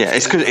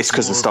 it's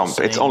because the Stomp.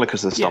 It's only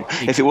because of the Stomp.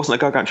 Yeah, if it wasn't a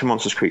Gargantuan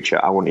Monstrous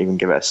creature, I wouldn't even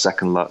give it a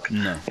second look.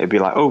 No. It'd be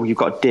like, oh, you've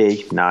got a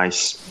D,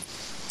 nice.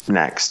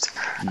 Next,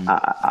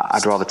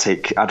 I'd rather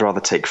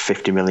take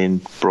 50 million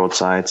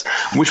broadsides.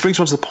 Which brings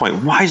me to the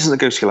point: why doesn't the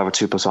Ghost Kill have a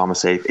 2+ armor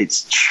save?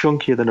 It's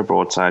chunkier than a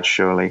broadside,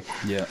 surely.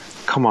 Yeah.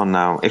 Come on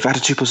now. If I had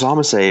a 2+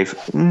 armor save,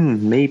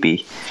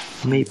 maybe.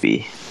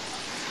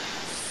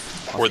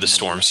 Or the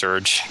Storm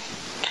Surge.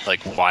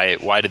 Like,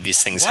 why did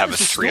these things have a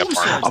 3 up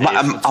Storm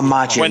armor? Surge?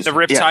 Imagine when the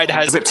Riptide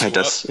has the Riptide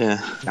does.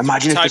 Yeah.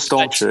 Imagine if the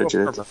Storm Surge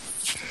did.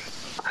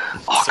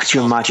 Oh, could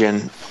you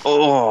imagine?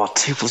 Oh,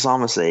 2+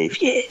 armor save.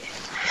 Yeah.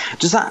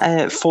 Does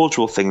that Forge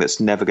Rule thing that's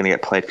never going to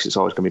get played because it's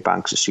always going to be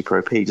banned because it's super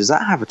OP, does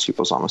that have a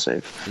 2+ armor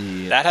save?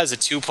 Yeah. That has a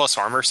 2+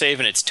 armor save,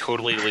 and it's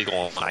totally legal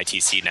on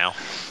ITC now.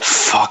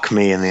 Fuck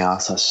me in the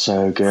ass. That's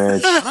so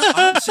good.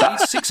 I don't see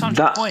it's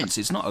 600 points.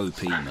 It's not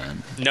OP,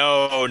 man.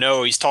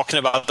 No, he's talking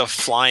about the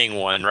flying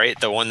one, right?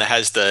 The one that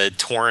has the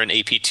Tauren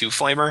AP2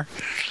 flamer.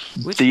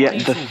 Which one are you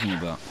talking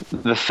about?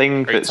 The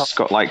thing that's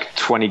got like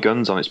 20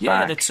 guns on its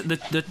back.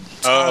 The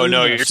Oh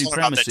no, you're Supremacy.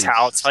 talking about the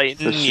Tau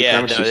Titan.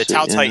 The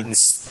Tau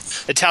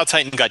Titans. The Tau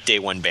Titan got day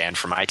 1 banned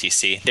from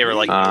ITC. They were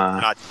like,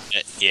 not.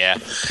 Yeah.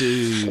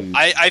 Dude.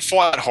 I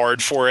fought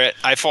hard for it.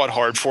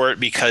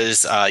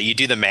 Because you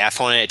do the math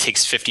on it. It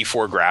takes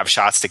 54 grab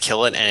shots to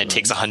kill it, and it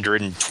takes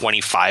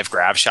 125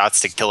 grab shots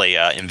to kill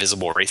a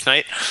invisible Wraith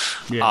Knight.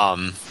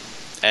 Yeah.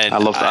 And I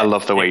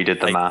love the way you did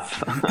the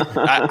math.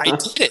 I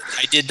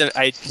did it.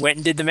 I went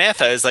and did the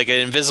math. I was like, an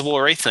invisible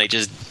Wraith Knight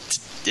just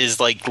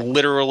is like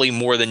literally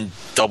more than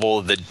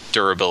double the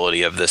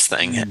durability of this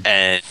thing,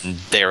 and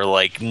they're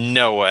like,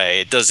 no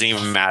way, it doesn't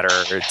even matter.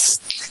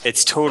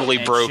 It's totally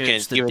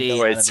broken. Even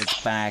though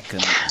it's back,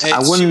 and I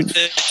wouldn't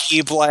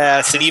the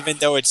blast, and even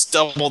though it's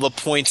double the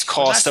points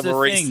cost of a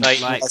Wraith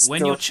Knight, like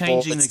when you're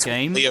changing the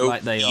game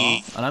like they are,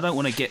 OP. and I don't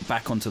want to get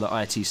back onto the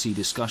ITC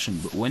discussion,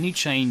 but when you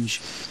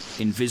change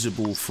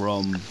invisible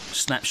from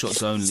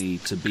snapshots only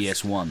to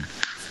BS1,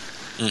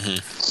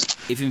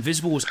 if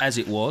invisible was as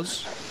it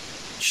was,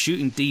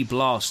 shooting D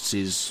blasts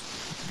is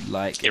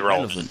like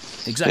irrelevant.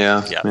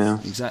 Exactly. Yeah.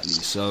 Exactly.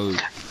 So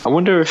I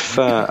wonder if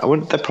they're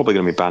probably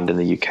going to be banned in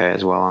the UK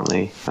as well, aren't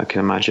they? I can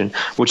imagine,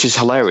 which is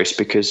hilarious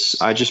because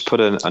I just put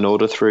an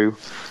order through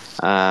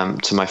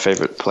to my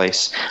favourite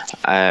place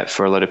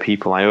for a lot of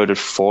people. I ordered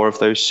 4 of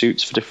those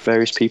suits for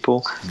various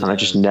people, and I'm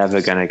just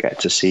never going to get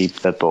to see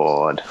the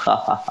board.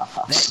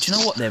 do you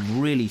know what?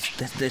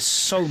 They're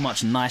so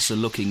much nicer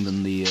looking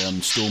than the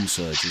Storm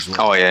Surge as well.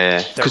 Oh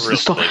yeah. Because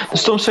Really the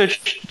Storm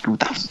Surge,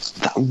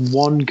 that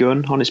one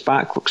gun on its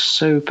back looks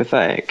so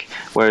pathetic,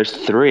 whereas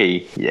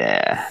 3,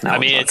 yeah. I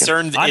mean, it's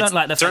earned. I don't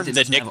like the it's fact earned it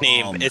the doesn't have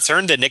nickname. arms. It's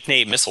earned the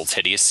nickname Missile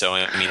Titties. So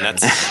I mean,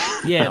 that's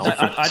Yeah,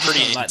 I just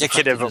pretty don't like the fact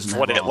indicative it of doesn't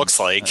what have it looks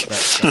arms. like.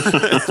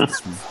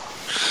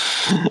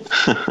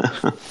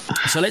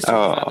 So let's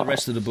talk about the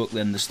rest of the book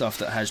then, the stuff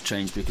that has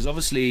changed, because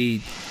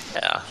obviously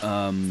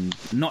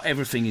not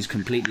everything is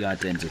completely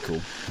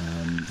identical.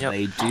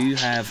 They do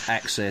have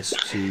access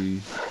to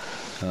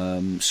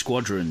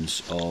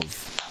squadrons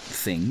of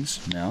things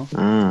now.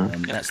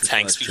 That's the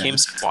Tanks first became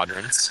change.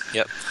 squadrons.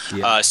 Yep.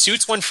 Yeah.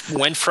 Suits went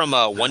from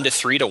 1 to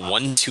 3 to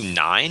 1 to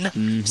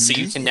 9. So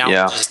you can now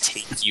just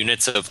take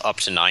units of up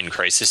to 9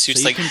 crisis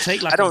suits. So you can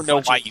take I don't know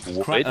why you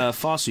would.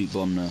 Farsight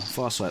bomb now.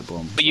 Farsight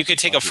bomb. But you could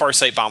take a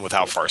Farsight bomb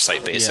without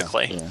Farsight,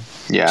 basically.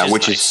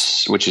 which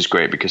nice. is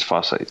great because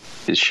Farsight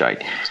is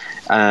shite.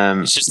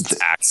 It's just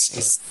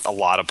it's a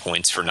lot of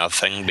points for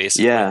nothing,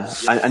 basically. Yeah,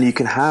 and you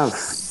can have,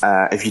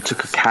 if you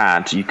took a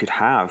CAD, you could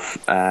have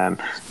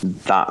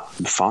that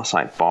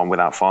Farsight bomb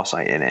without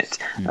Farsight in it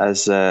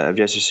as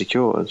Objective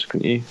secured,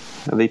 couldn't you?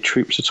 Are they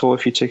troops at all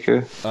if you take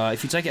a...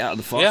 if you take it out of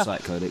the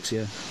Farsight Codex,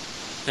 Yeah.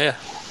 Yeah,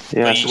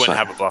 But you wouldn't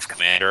have a buff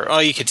commander. Oh,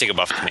 you could take a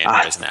buff commander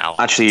as an ally.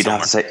 Actually, you'd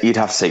have to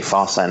take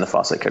Farsight in the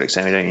Farsight Codex,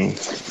 don't you?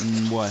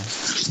 why?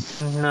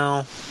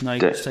 No. No, you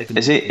can just take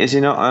Is he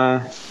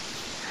not...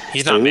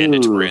 He's not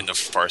mandatory in the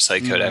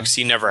Farsight Codex.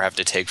 You never have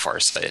to take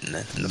Farsight in the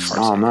Farsight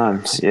Oh man,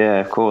 Codex.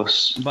 yeah, of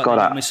course. But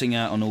you're missing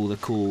out on all the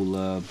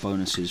cool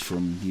bonuses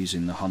from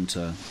using the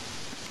Hunter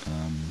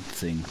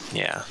thing.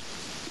 Yeah.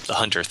 The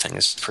hunter thing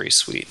is pretty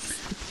sweet.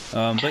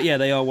 But yeah,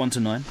 they are 1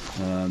 to 9.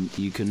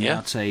 You can Yeah.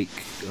 now take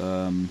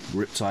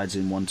Riptides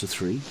in 1 to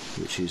 3,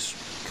 which is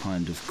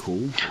kind of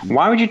cool.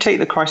 Why would you take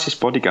the Crisis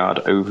Bodyguard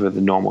over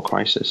the normal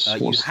Crisis?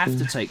 You What's have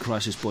the- to take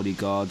Crisis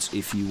Bodyguards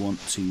if you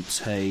want to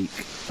take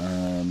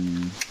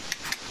an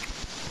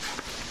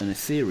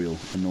Ethereal,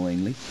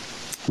 annoyingly.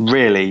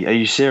 Really? Are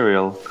you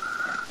serial?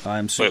 I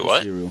am super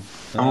what? serial.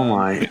 Oh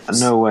my!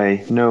 No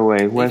way! No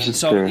way! Where's the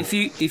So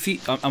Ethereal? if you,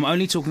 I'm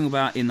only talking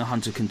about in the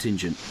Hunter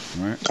contingent,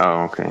 right?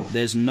 Oh, okay.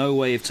 There's no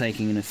way of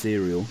taking an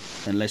Ethereal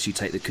unless you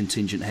take the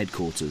contingent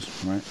headquarters,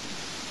 right?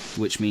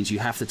 Which means you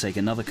have to take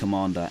another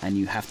commander, and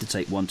you have to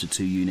take 1 to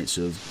 2 units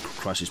of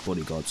Crisis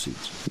Bodyguard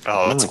suits.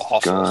 Oh, that's my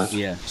awful. God.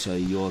 Yeah, so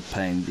you're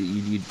paying,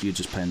 you're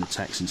just paying the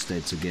tax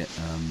instead to get.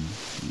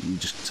 You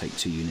just take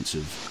 2 units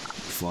of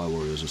Fire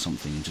Warriors or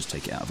something, and just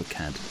take it out of a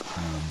CAD.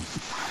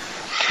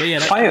 But yeah,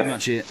 that's pretty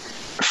much it.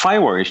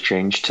 Fire Warriors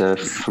changed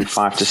from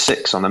 5 to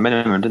 6 on the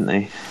minimum, didn't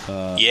they?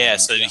 Yeah,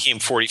 so it became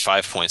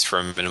 45 points for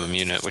a minimum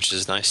unit, which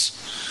is nice.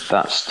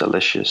 That's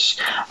delicious.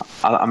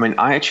 I mean,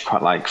 I actually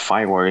quite like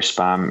Fire Warrior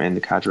spam in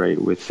the cadre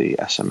with the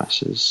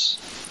SMSs.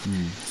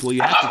 Well,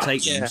 you have to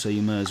take them, so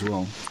you may as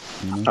well.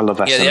 I love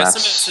Yeah, the SMS.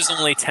 SMS is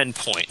only 10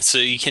 points. So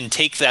you can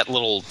take that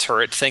little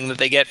turret thing that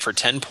they get for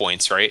 10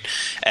 points, right?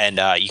 And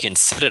you can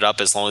set it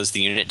up as long as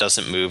the unit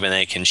doesn't move and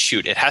they can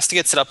shoot. It has to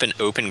get set up in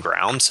open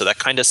ground, so that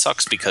kind of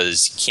sucks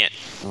because you can't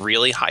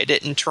really hide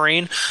it in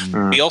terrain.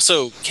 We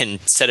also can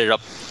set it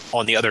up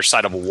on the other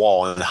side of a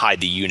wall and hide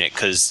the unit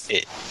because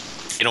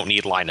you don't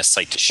need line of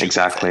sight to shoot.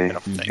 Exactly. with it, I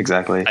don't think.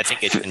 Exactly. I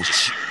think it can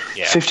just...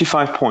 Yeah.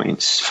 55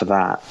 points for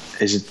that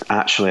is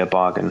actually a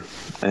bargain.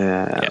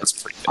 It's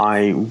pretty good.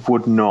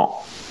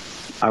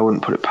 I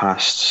wouldn't put it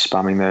past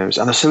spamming those.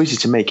 And they're so easy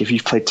to make. If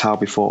you've played Tau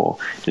before,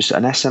 just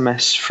an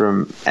SMS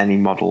from any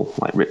model,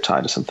 like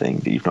Riptide or something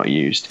that you've not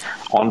used,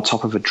 on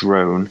top of a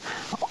drone,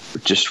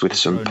 just with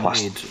some Thrown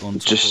plastic. lid on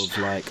top Just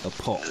of like a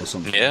pot or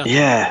something. Yeah.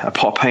 yeah, a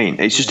pot of paint.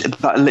 It's just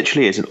that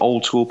literally is an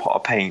old school pot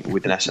of paint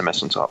with an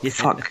SMS on top. Yeah,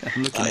 Fuck.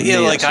 I'm looking at Yeah,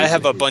 it. like I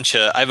have a bunch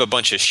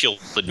of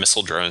shielded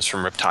missile drones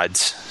from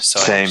Riptides. So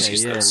I Same. just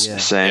use Yeah, those. yeah.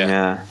 Same,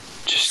 Yeah. yeah.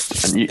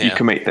 Just and you Yeah.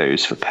 can make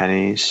those for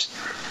pennies.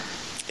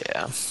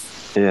 Yeah.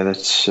 Yeah,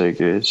 that's so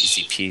good.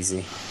 Easy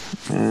peasy.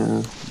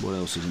 Yeah. What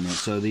else is in there?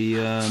 So the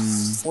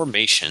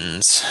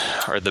Formations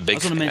are the I big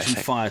was going to thing, mention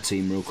think. Fire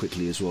Team real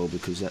quickly as well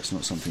because that's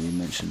not something we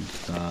mentioned.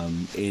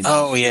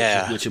 Oh,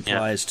 yeah. which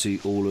applies to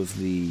all of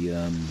the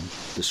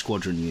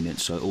squadron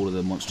units, so all of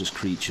the monstrous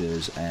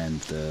creatures and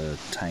the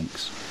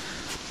tanks.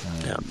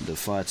 The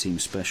Fire Team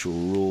special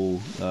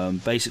rule.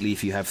 Basically,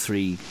 if you have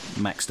 3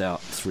 maxed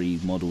out 3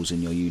 models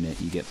in your unit,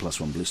 you get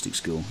 +1 ballistic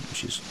skill,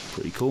 which is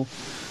pretty cool.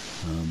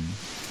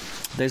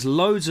 There's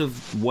loads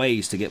of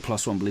ways to get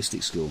 +1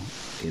 ballistic skill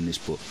in this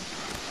book,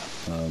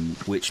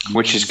 which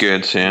Which is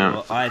good, yeah.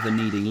 You're either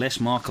needing less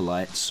marker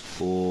lights,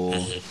 or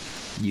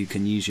you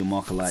can use your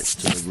marker lights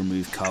to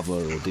remove cover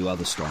or do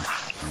other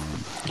stuff,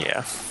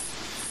 Yeah.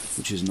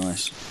 which is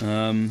nice.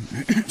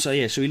 So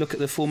yeah, should we look at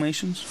the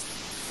formations?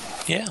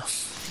 Yeah.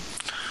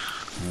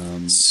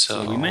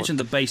 So we mentioned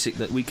the basic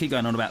that we keep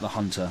going on about the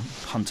hunter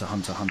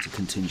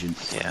contingent.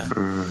 Yeah.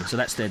 So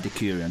that's their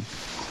Decurion.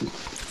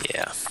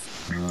 Yeah.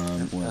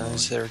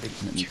 Is there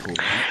Let me pull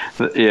that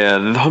up.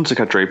 The Hunter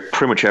cadre,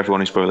 pretty much everyone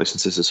who's probably listened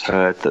to this has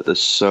heard that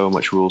there's so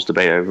much rules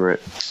debate over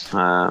it.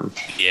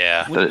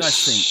 Yeah. What do you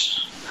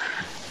guys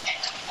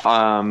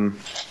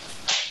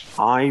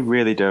I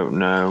really don't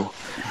know.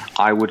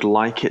 I would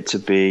like it to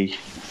be.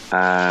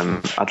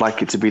 I'd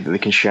like it to be that they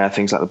can share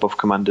things like the buff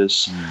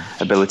commander's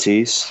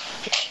abilities.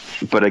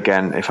 But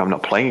again, if I'm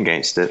not playing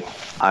against it,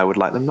 I would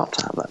like them not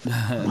to have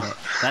that.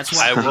 That's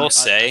why I will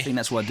say- I think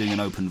that's why doing an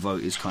open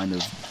vote is kind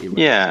of irrelevant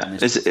Yeah, in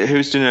this.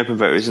 who's doing an open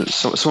vote? Isn't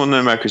someone in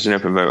America's doing an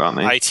open vote, aren't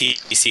they?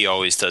 ITC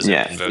always does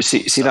Yeah, open votes.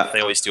 see stuff. that-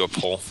 They always do a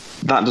poll.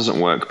 That doesn't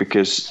work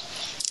because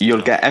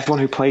you'll get everyone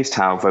who plays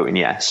Tau voting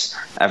yes,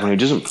 everyone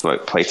who doesn't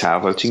play Tau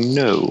voting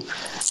no.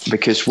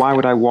 Because why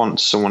would I want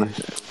someone?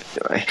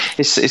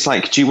 It's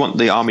like, do you want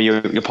the army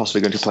you're possibly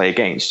going to play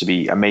against to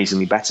be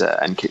amazingly better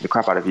and kick the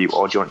crap out of you,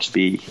 or do you want it to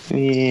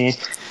be?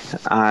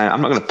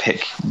 I'm not going to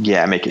pick.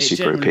 Yeah, make it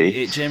super OP.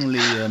 It generally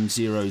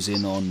zeroes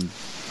in on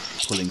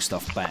pulling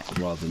stuff back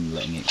rather than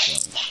letting it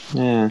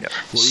go. Yeah. What were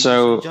you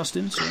So gonna say,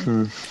 Justin,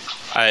 sorry?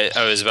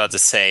 I was about to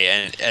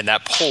say, and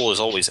that poll is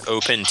always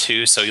open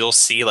too, so you'll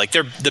see, like,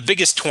 they're the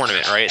biggest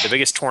tournament, right? The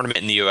biggest tournament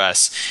in the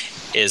U.S.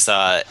 is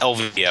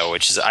LVO,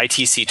 which is an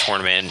ITC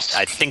tournament.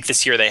 I think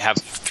this year they have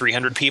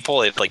 300 people.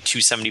 They have like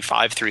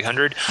 275,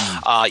 300.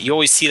 You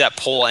always see that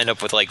poll end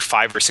up with like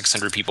 500 or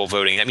 600 people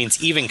voting. That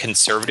means even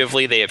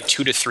conservatively, they have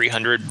 200 to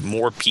 300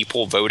 more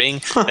people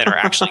voting than are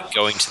actually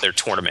going to their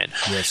tournament.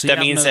 Yeah, so that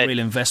you means have no that real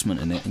investment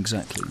in it,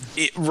 exactly.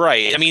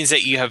 Right. It means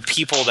that you have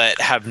people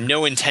that have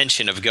no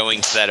intention of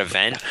going to that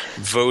event,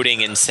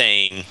 voting and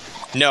saying,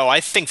 no, I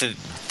think that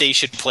they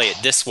should play it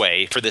this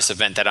way for this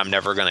event that I'm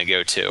never going to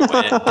go to.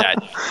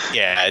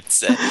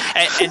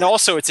 And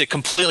also it's a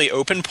completely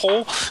open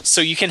poll, so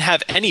you can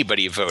have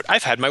anybody vote.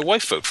 I've had my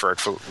wife vote for it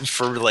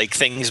for like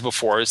things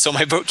before, so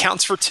my vote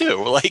counts for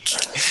 2. Like,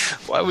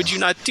 why would you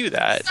not do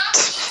that?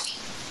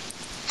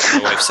 My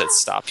wife said,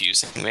 "Stop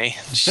using me."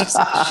 She's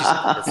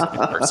a perfect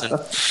person.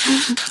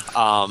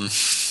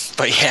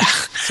 But yeah,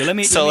 so let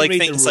me like read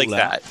things the rule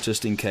like out, that,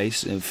 just in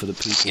case for the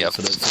people, Yep.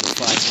 for the 5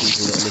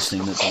 people that are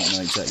listening that don't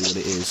know exactly what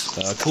it is.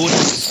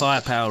 Coordinated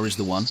firepower is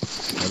the one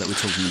that we're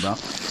talking about.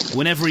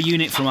 Whenever a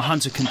unit from a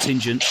hunter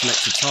contingent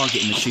selects a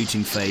target in the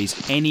shooting phase,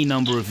 any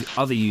number of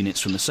other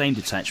units from the same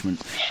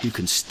detachment who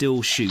can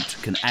still shoot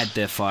can add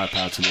their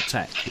firepower to the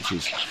attack, which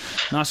is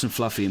nice and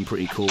fluffy and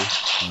pretty cool.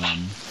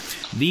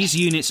 These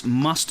units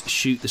must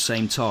shoot the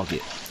same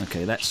target.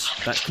 Okay, that's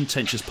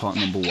contentious part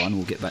number 1.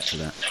 We'll get back to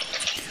that.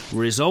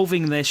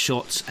 Resolving their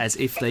shots as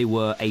if they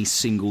were a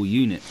single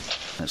unit.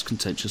 That's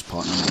contentious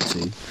part number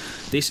 2.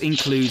 This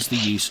includes the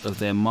use of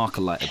their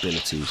marker light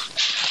abilities.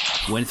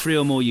 When 3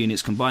 or more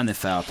units combine their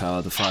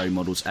firepower, the fiery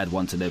models add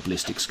 1 to their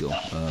ballistic skill.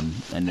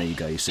 And there you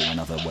go, you see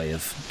another way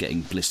of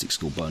getting ballistic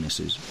skill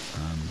bonuses.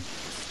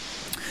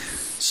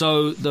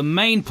 So the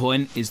main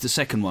point is the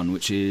second one,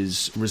 which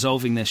is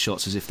resolving their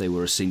shots as if they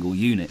were a single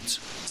unit.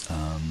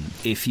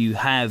 If you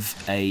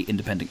have a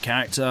independent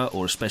character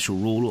or a special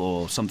rule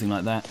or something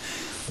like that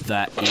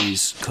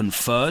is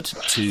conferred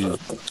to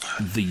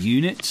the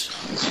unit,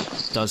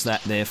 does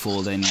that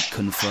therefore then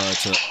confer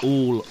to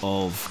all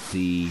of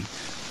the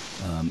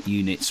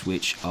units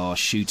which are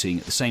shooting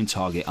at the same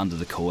target under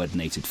the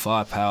coordinated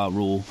firepower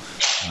rule,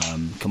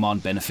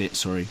 command benefit,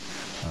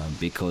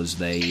 because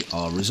they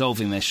are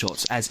resolving their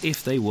shots as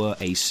if they were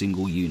a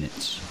single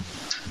unit.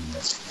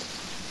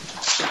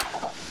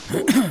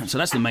 So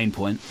that's the main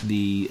point.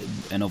 The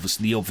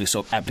obvious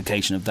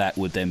application of that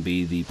would then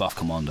be the buff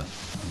commander.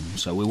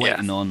 So we're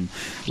waiting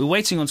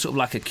on sort of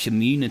like a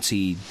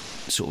community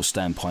sort of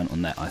standpoint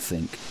on that, I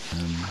think.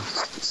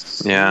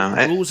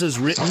 Rules as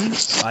written,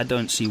 I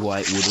don't see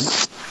why it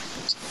wouldn't.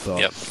 But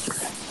Yep.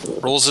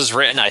 Rules as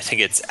written, I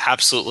think it's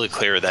absolutely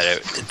clear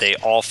that they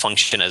all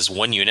function as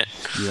one unit.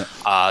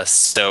 Yeah.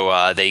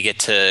 So they get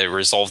to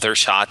resolve their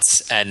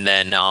shots, and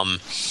then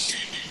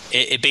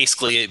it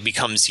basically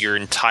becomes your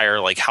entire,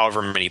 like,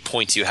 however many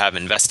points you have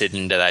invested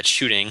into that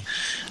shooting,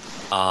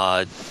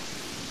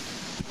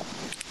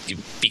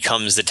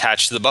 becomes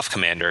attached to the buff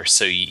commander.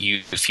 So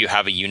if you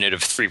have a unit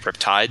of 3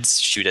 Riptides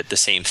shoot at the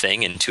same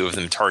thing and 2 of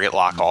them target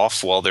lock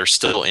off, well, they're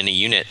still in a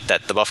unit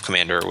that the buff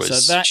commander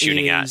was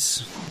shooting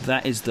at.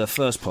 That is the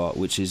first part,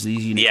 which is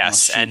these units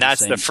must shoot and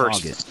that's the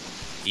first target.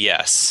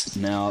 Yes.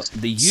 Now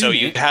the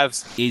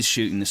unit is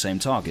shooting the same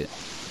target,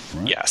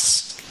 right?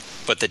 Yes.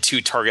 But the 2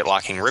 target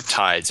locking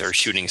Riptides are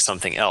shooting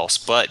something else.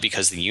 But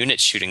because the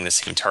unit's shooting the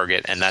same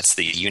target, and that's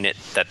the unit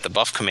that the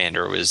buff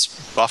commander was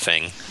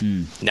buffing,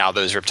 now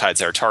those Riptides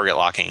that are target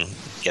locking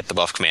get the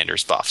buff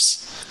commander's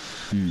buffs.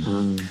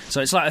 So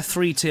it's like a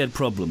 3-tiered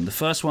problem. The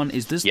first one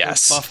is, does the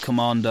buff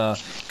commander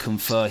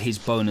confer his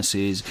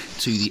bonuses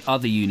to the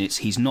other units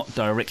he's not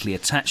directly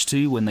attached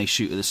to when they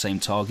shoot at the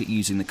same target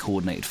using the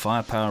coordinated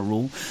firepower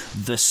rule?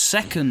 The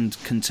second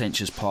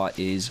contentious part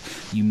is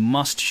you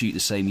must shoot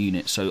the same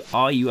unit. So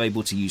are you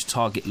able to use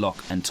target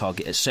lock and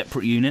target a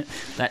separate unit?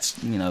 That's,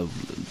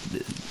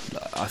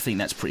 I think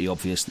that's pretty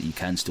obvious that you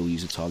can still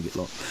use a target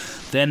lock.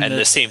 Then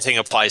the same thing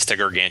applies to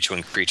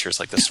gargantuan creatures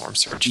like the Storm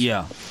Surge.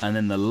 Yeah, and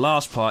then the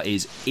last part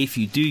is, if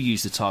you do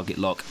use the target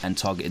lock and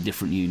target a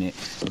different unit,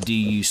 do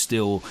you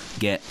still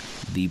get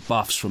the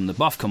buffs from the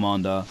buff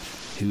commander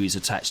who is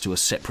attached to a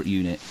separate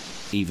unit,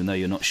 even though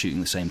you're not shooting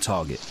the same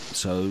target?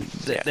 So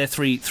they're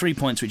three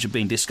points which are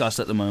being discussed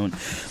at the moment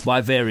by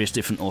various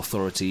different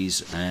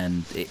authorities,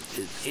 and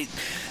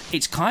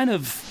it's kind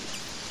of...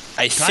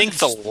 I think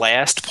the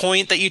last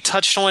point that you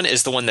touched on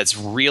is the one that's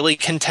really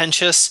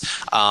contentious.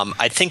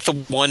 I think the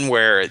one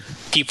where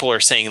people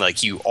are saying,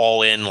 like, you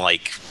all in,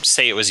 like,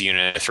 say it was a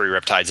unit of 3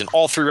 Riptides, and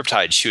all 3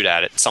 Riptides shoot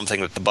at it, something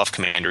that the buff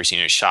commander's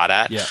unit shot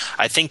at. Yeah.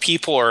 I think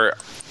people are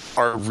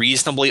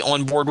reasonably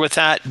on board with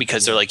that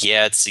because they're like,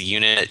 yeah, it's a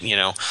unit,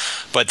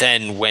 But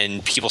then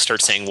when people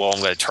start saying, well,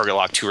 I'm going to target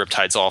lock 2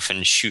 Riptides off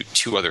and shoot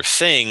 2 other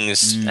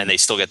things, and they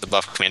still get the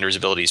buff commander's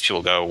abilities,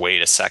 people go,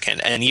 wait a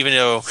second. And even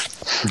though,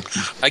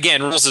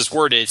 again, rules is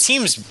worded, it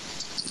seems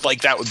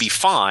like that would be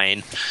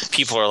fine,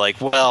 people are like,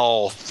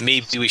 well,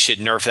 maybe we should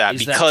nerf that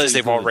because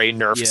they've already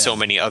nerfed so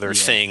many other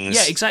things.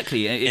 Yeah,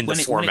 exactly. In the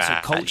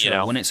format.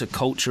 When it's a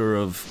culture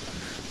of,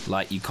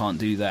 like, you can't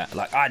do that.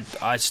 Like,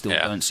 I still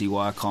don't see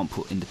why I can't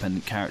put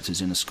independent characters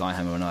in a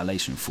Skyhammer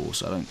Annihilation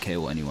Force. I don't care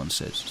what anyone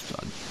says.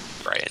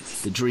 Right.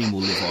 The dream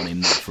will live on in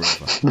me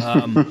forever.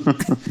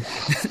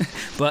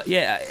 But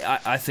yeah,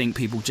 I think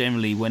people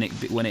generally, when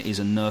it is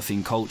a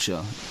nerfing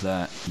culture,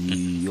 that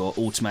your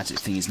automatic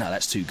thing is, no,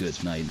 that's too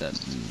good. No, that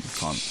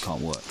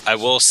can't work. I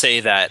will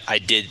say that I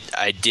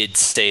did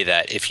say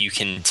that if you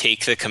can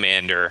take the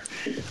commander,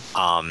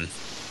 and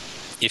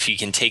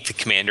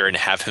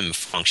have him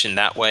function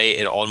that way,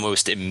 it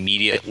almost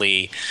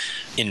immediately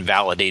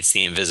invalidates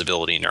the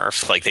invisibility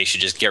nerf. Like, they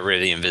should just get rid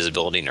of the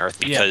invisibility nerf,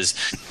 because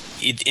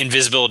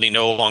invisibility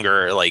no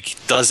longer like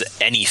does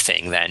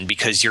anything then,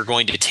 because you're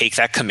going to take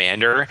that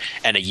commander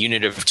and a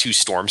unit of 2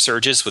 storm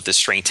surges with the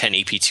strength 10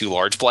 AP2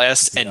 large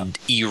blast and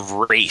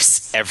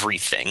erase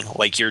everything.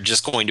 Like, you're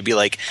just going to be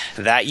like,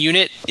 that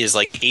unit is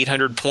like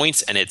 800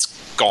 points and it's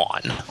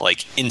gone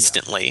like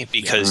instantly,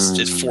 because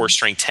just 4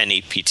 strength 10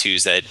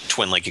 AP2s that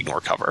twin link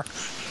ignore cover.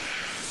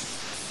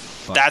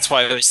 That's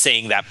why I was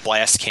saying that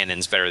blast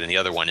cannon's better than the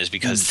other one, is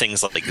because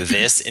things like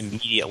this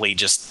immediately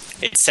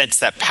it sets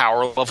that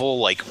power level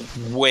like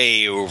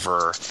way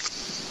over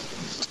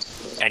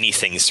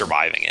anything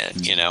surviving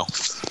it, you know?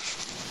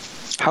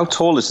 How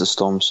tall is the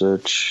Storm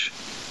Surge?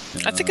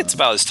 I think it's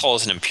about as tall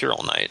as an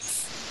Imperial Knight.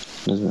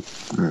 Is it?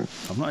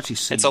 I've not actually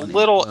seen It's a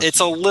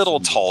little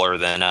taller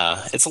than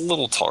a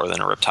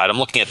Riptide. I'm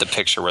looking at the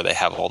picture where they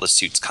have all the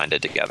suits kind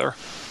of together.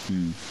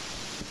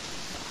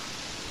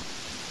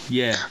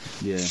 Yeah.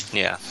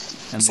 Yeah,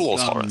 And it's a little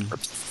taller than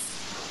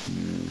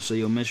Riptide. So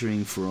you're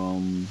measuring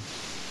from.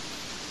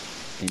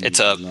 It's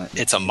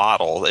a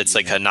model. It's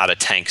like not a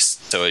tank,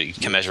 so you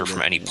can measure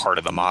from any part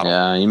of the model.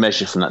 Yeah, you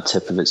measure from that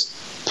tip of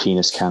its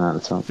penis cannon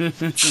at the top.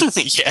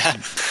 Yeah.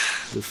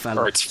 The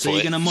phallic. So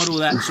you're going to model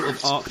that sort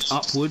of arced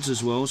upwards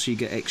as well, so you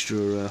get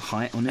extra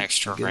height on it.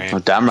 Extra range. Oh,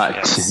 damn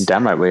right,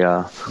 damn right we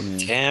are.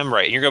 Yeah. Damn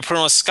right. And you're going to put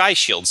on a sky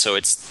shield, so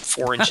it's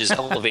 4 inches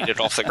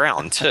elevated off the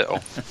ground too.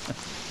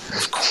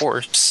 Of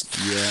course.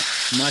 Yeah.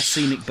 Nice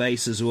scenic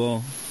base as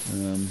well.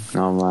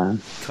 Oh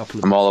man, Couple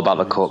of I'm all about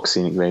the Cork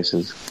scenic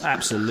bases.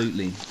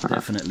 Absolutely,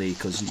 definitely,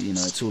 because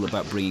it's all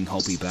about bringing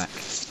hobby back.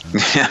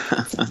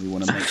 We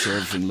want to make sure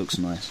everything looks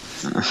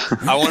nice.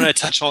 I want to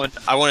touch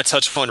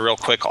on real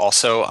quick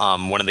also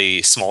one of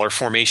the smaller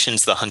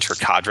formations, the Hunter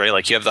Cadre.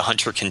 Like, you have the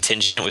Hunter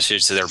Contingent, which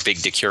is their big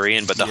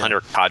Decurion, but the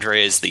Hunter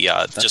Cadre is the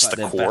just like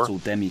the their core. battle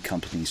demi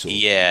company sort of.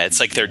 Yeah,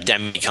 it's like their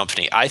demi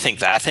company. I think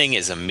that thing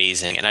is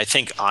amazing, and I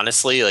think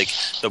honestly, like,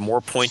 the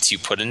more points you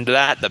put into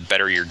that, the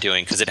better you're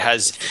doing, because it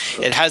has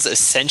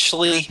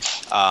essentially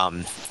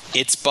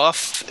its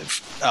buff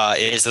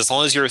is as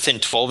long as you're within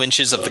 12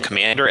 inches of the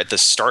commander at the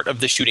start of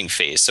the shooting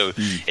phase. So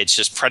it's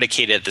just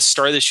predicated at the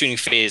start of the shooting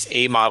phase,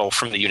 a model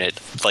from the unit,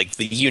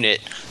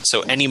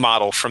 so any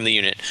model from the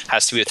unit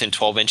has to be within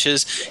 12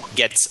 inches,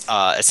 gets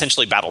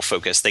essentially battle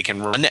focus. They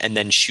can run and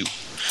then shoot.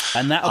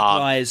 And that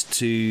applies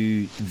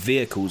to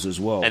vehicles as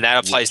well. And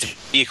that applies to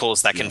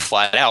vehicles that can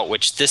flat out,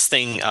 which this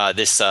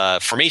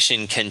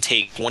formation can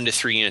take 1 to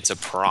 3 units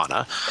of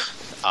Piranha.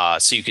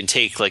 So you can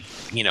take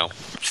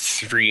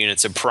 3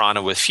 units of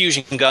Piranha with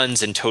fusion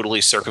guns and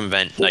totally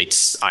circumvent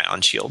Knight's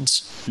ion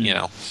shields.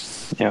 Yep.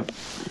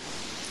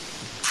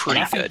 Pretty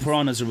I think good.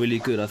 Piranhas are really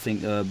good. I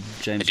think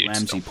James I do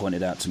Ramsey too.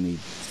 pointed out to me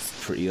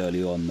pretty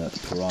early on that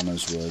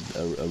Piranhas were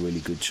a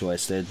really good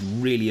choice. They're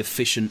really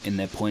efficient in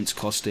their points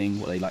costing.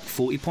 What are they, like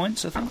 40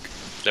 points, I think?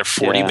 They're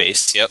 40 Yeah.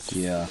 base, yep.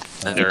 Yeah.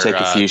 And You they're, take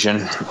a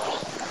fusion.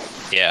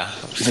 Yeah,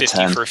 50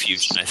 10. for a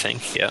fusion, I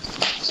think. Yeah.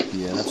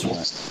 Yeah, that's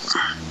right.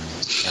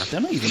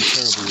 They're not even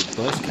terrible with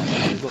burst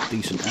cannons. They've got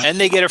decent. And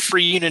they get a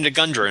free unit of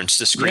gun drones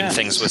to screen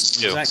things with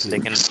too. Exactly. They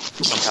can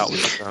jump out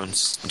with the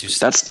drones and do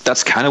stuff.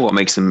 That's kind of what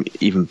makes them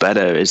even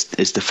better is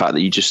the fact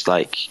that you just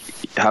like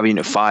have a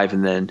unit 5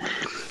 and then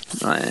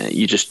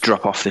you just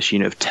drop off this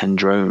unit of 10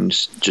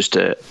 drones just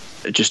to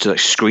like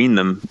screen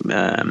them,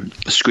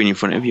 screen in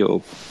front of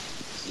your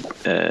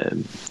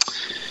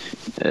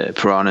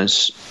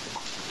piranhas.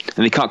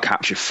 And they can't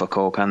capture fuck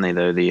all, can they?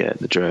 Though the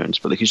drones,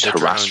 but they can just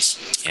harass.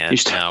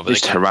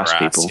 Just harass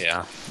people.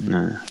 Yeah,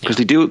 because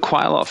they do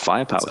quite a lot of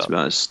firepower. To be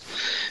honest,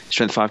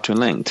 strength 5 twin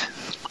linked.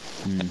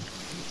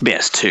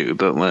 BS2,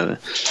 but whatever.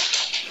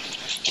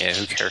 Yeah,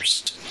 who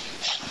cares?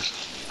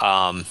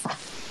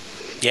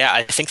 Yeah,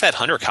 I think that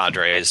Hunter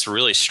Cadre is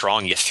really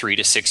strong. You get 3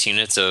 to 6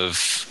 units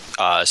of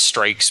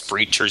strikes,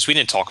 breachers. We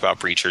didn't talk about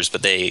breachers,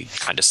 but they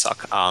kind of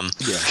suck.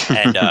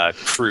 And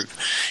crew.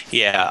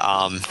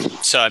 Yeah.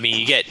 So I mean,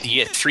 you get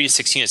 3 to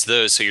 6 units of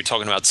those. So you're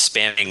talking about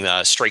spamming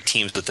the strike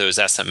teams with those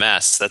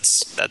SMS.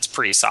 That's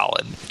pretty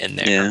solid in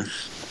there. Yeah.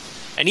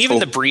 And even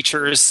the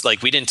breachers,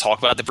 like, we didn't talk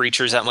about the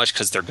breachers that much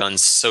because their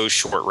gun's so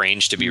short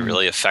range to be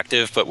really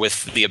effective. But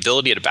with the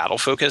ability to battle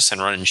focus and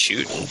run and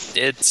shoot,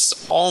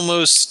 it's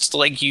almost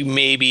like you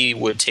maybe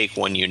would take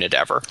 1 unit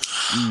ever.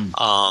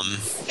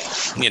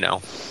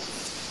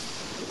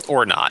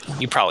 Or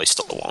not. You probably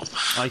still won't.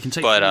 You can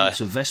take 3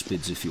 units of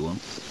Vespids if you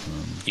want.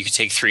 You can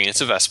take 3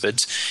 units of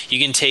Vespids. You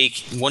can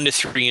take 1 to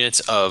 3 units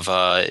of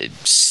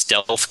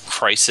Stealth,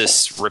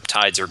 Crisis,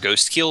 Riptides, or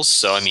Ghost Keels.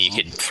 So, I mean,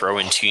 you could throw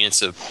in 2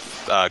 units of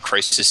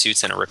Crisis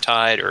suits and a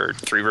Riptide, or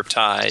 3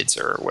 Riptides,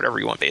 or whatever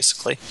you want,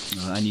 basically.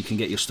 And you can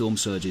get your Storm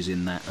Surges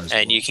in that as well.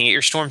 And you can get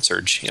your Storm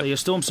Surge. Yep. So your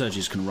Storm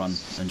Surges can run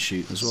and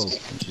shoot as well,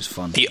 which is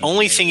fun. The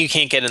only thing you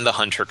can't get in the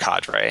Hunter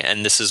Cadre,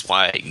 and this is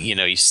why,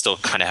 you still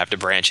kind of have to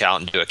branch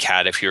out and do a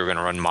CAD if you were going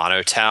to run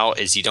Mono Tau,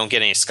 is you don't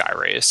get any Sky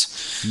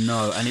Rays.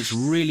 No, and it's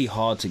really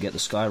hard to get the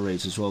Sky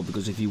Rays as well,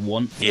 because if you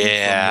want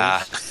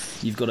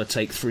you've got to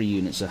take 3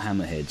 units of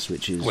Hammerheads,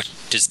 which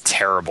is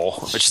terrible,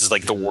 which is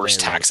like the worst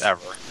tax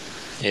ever.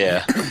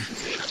 Yeah.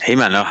 Hey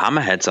man, no,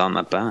 hammerheads aren't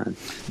that bad.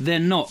 They're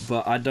not,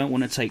 but I don't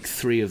want to take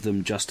 3 of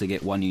them just to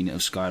get 1 unit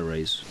of Sky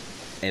Rays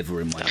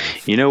ever in my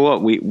life. You know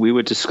what? We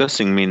were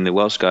discussing, me and the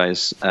Welsh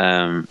guys,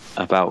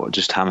 about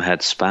just hammerhead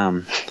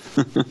spam.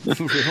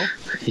 For real?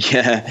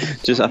 Yeah,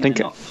 just I think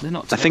they're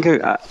not I think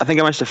I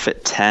managed to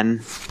fit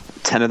 10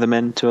 of them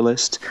into a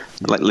list,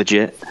 like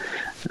legit.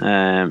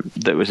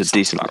 That was a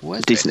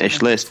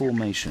decent-ish list,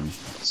 formation,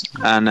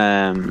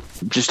 and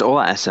just all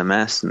that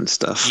SMS and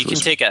stuff. You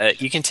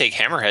can take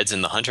hammerheads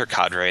in the hunter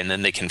cadre, and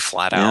then they can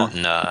flat out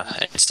and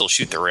still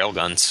shoot the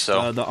railguns.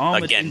 So the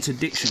armored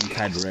interdiction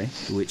cadre,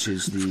 which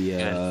is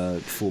the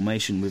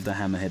formation with the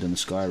hammerhead and the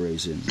sky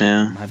rays in,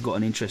 have got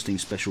an interesting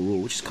special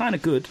rule, which is kind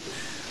of good.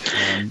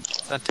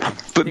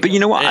 But you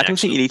know what? I don't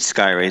think you need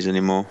Sky Rays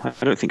anymore. I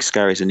don't think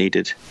Sky Rays are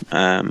needed.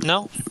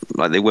 No,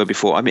 like they were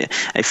before. I mean,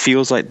 it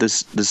feels like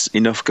there's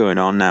enough going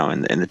on now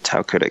in the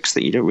Tau Codex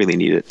that you don't really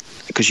need it,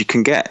 because you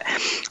can get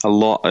a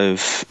lot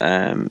of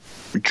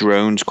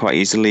drones quite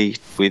easily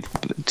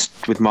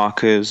with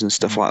markers and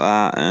stuff like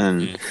that,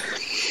 and.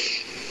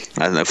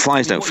 I don't know,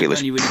 flies don't feel as...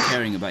 What are you really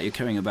caring about? You're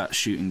caring about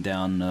shooting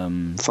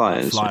down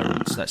flyers.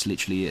 Flyrants, that's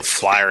literally it.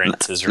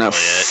 Flyrants is really it,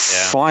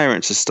 yeah.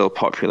 Flyrants are still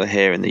popular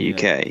here in the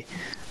UK.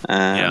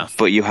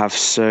 But you have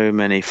so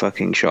many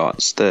fucking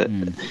shots that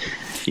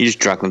you just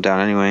drag them down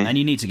anyway. And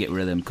you need to get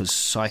rid of them, because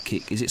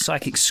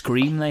Psychic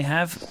Scream they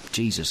have?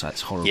 Jesus,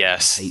 that's horrible.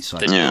 Yes, I hate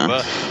the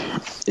Nova.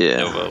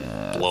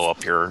 Yeah. Blow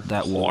up your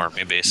whole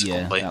army, basically.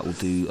 Yeah, that will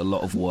do a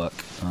lot of work.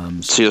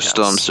 To your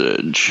Storm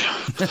Surge.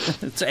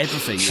 To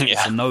everything.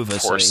 It's a Nova,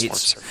 so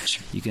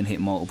you can hit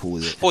multiple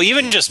with it. Well,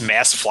 even just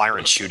mass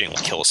Flyrant shooting will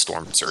kill a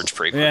Storm Surge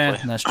pretty quickly. Yeah,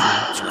 that's true.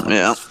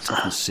 Yeah.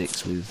 Toughness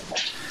 6 with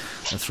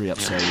a 3-up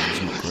save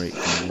is not great.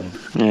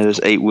 Yeah, there's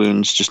 8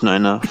 wounds, just not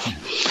enough.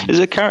 Is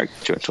there a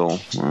character at all?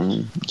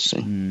 Let's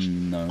see.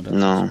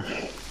 No.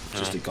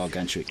 Just a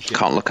gargantuan.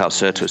 Can't look out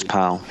Sir to his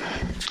pal.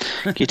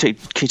 Can you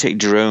take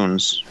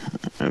drones?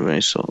 No,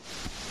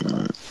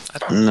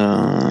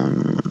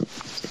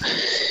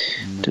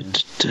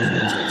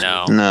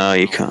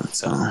 you can't.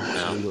 So,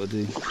 no.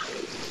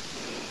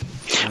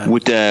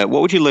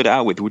 What would you load it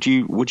out with? Would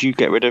you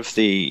get rid of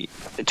the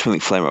Twin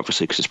Link Flamer,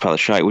 obviously, because it's part of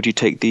the shite? Would you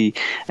take the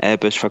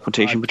Airburst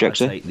Fragmentation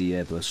Projector? I'd take the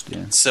Airburst,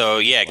 yeah.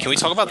 So, can we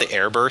talk about the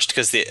Airburst?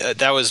 Because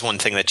that was one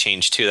thing that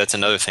changed, too. That's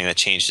another thing that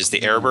changed, is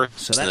the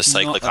Airburst and the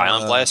Cyclic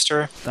Ion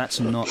Blaster. That's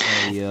not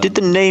a... Did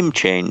the name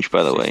change,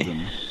 by the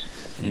way?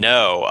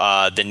 No.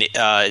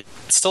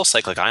 It's still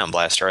Cyclic Ion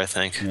Blaster, I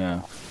think.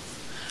 Yeah.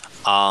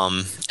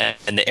 And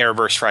the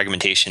Airburst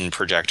Fragmentation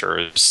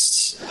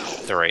Projectors,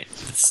 they're right.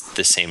 It's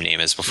the same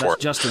name as before.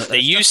 They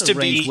used to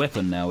be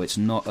weapon now. It's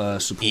not a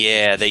support.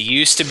 Yeah, they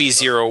used to be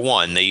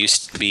 0-1. They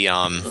used to be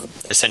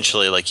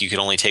essentially like you could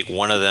only take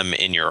one of them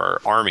in your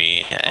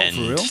army,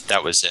 and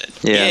that was it.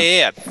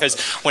 Yeah. Because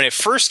when it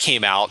first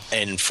came out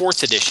in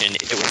 4th edition,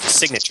 it was a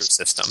signature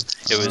system.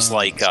 It was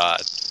like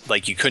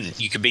you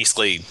could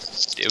basically,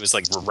 it was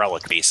like a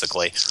relic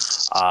basically,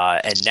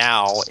 and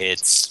now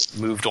it's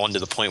moved on to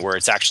the point where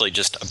it's actually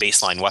just a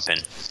baseline weapon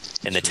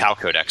in the Tau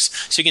Codex,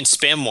 so you can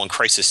spam them on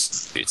crisis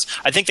suits.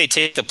 I think they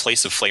take the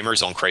place of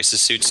flamers on crisis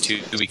suits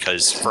too,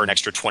 because for an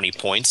extra 20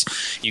 points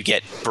you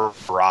get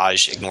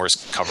barrage, ignores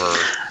cover.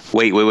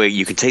 Wait,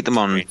 you can take them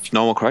on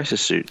normal crisis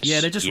suits. Yeah,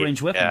 they're just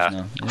ranged weapons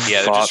now.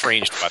 Yeah, they're just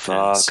ranged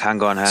weapons.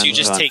 Hang on. So you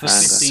just take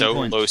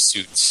solo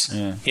suits.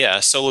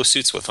 Yeah, solo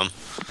suits with them.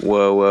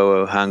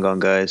 Whoa, hang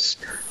on, guys.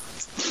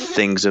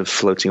 Things are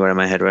floating around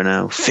my head right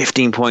now.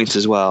 15 points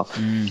as well.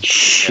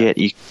 Shit,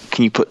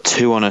 can you put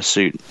 2 on a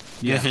suit?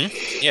 Yeah.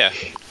 Mm-hmm. Yeah.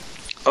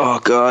 Oh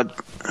god.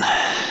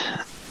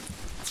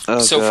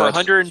 So for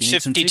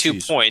 152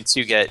 points,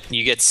 you get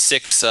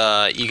 6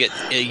 you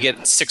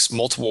get 6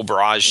 multiple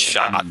barrage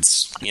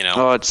shots. You know.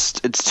 Oh,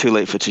 it's too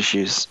late for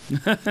tissues.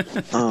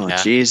 Oh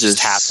Jesus! It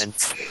just happened.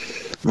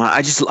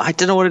 I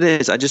don't know what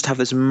it is. I just have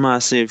this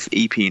massive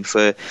EP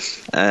for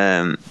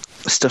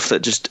stuff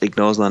that just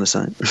ignores line of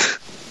sight.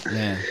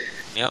 Yeah.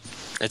 Yep.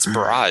 It's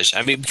barrage.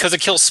 I mean, because it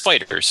kills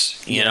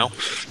spiders, you know?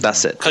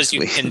 That's it. Because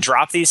you can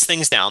drop these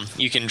things down.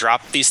 You can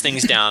drop these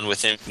things down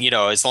within,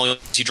 as long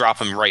as you drop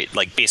them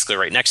basically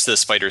right next to the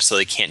spiders so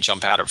they can't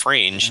jump out of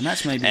range. And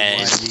that's maybe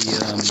why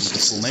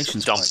the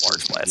formations dump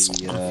large blasts.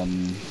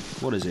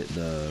 What is it?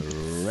 The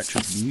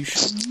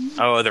Retribution?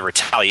 Oh, the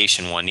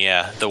Retaliation one,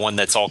 yeah. The one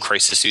that's all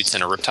crisis suits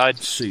and a Riptide?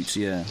 Suits,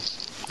 yeah.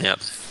 Yep.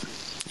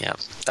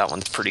 That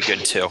one's pretty good,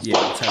 too.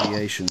 Yeah,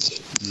 Retaliation.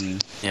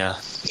 Yeah.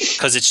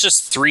 Because it's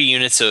just 3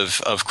 units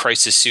of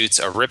crisis suits,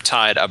 a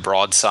Riptide, a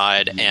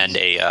Broadside, and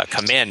a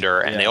Commander,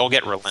 and they all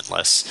get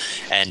Relentless.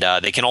 And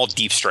they can all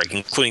deep strike,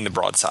 including the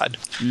Broadside.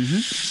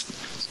 Mm-hmm.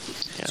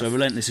 Yeah. So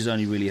Relentless is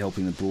only really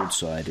helping the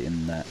Broadside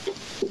in that,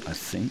 I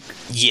think.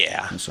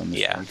 Yeah.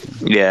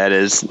 Yeah, it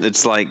is.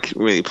 It's like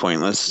really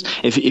pointless.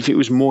 If it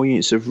was more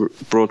units of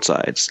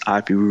Broadsides,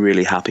 I'd be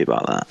really happy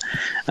about that,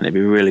 and it'd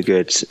be really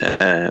good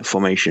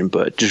formation.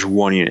 But just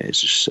 1 unit is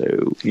just so.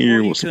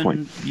 What's the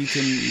point? You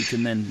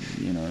can then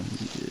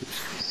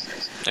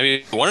I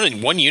mean,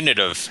 one unit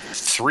of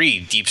 3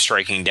 deep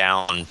striking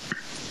down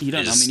You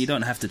don't. I mean, you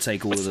don't have to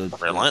take all of the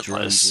Relentless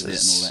drones with it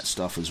and all that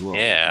stuff as well.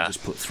 Yeah, You can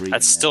just put 3.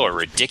 That's in still there. a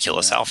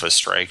ridiculous alpha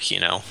strike, you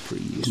know.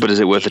 Pretty useful. But is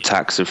it worth the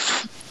tax of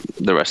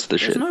the rest of the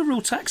There's shit? no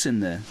real tax in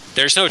there.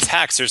 There's no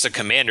tax. There's a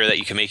commander that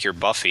you can make your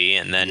Buffy,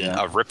 and then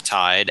Yeah. a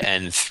Riptide,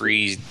 and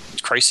 3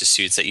 crisis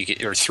suits that you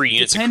get, or 3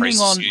 units of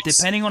crisis suits.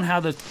 Depending on how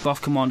the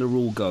buff commander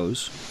rule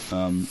goes,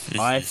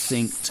 I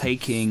think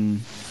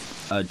taking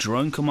a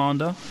drone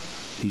commander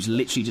who's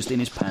literally just in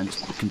his pants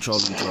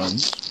controlling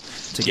drones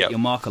to get Yep. your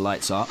marker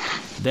lights up,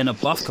 then a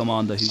buff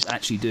commander who's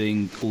actually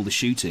doing all the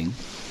shooting,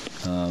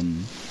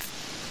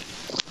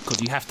 because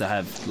you have to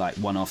have like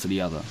one after the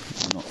other.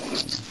 Not,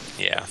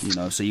 Yeah. you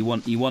know, so you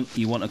want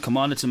a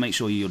commander to make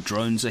sure your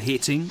drones are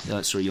hitting.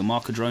 Your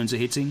marker drones are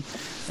hitting,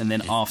 and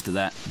then after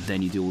that,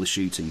 then you do all the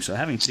shooting. So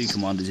having 2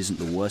 commanders isn't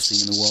the worst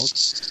thing in the world.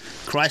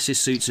 Crisis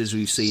suits, as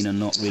we've seen, are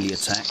not really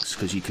attacks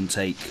because you can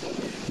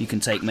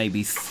take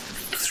maybe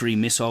 3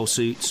 missile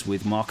suits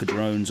with marker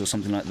drones or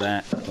something like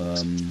that.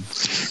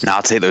 No,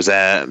 I'll take those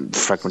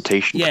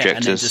fragmentation Yeah, and then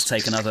projectors. just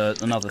take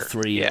another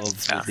 3 Yeah,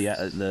 of yeah.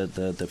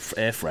 the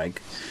air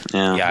frag.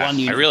 Yeah. Yeah. One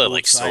unit I really of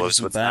like broadside solos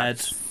isn't with bad,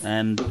 that.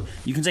 and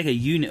you can take a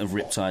unit of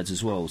Riptides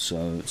as well.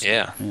 So it's,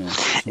 Yeah.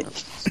 it's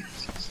not-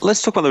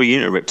 Let's talk about the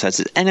unit of Riptides.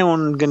 Is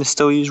anyone going to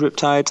still use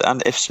Riptides?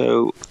 And if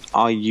so,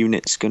 are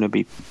units going to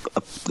be...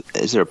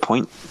 is there a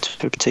point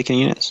for taking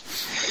units?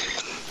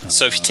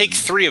 So if you take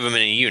 3 of them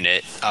in a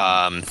unit,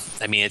 I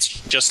mean, it's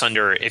just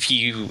under, if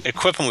you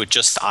equip them with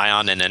just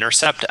Ion and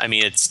Intercept, I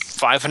mean, it's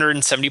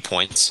 570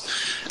 points,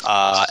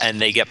 and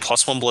they get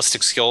 +1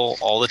 ballistic skill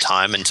all the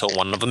time until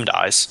one of them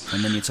dies.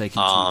 And then you're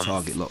taking 2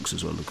 target locks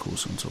as well, of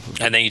course, on top of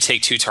that. And then you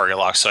take 2 target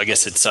locks, so I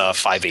guess it's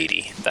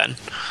 580 then.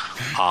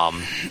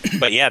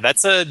 But yeah,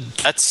 that's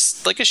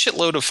like a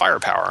shitload of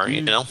firepower,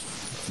 you know?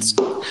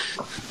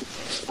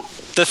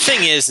 The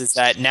thing is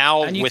that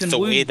now And you with can the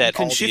way wound, that you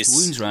can all shift these...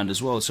 wounds around as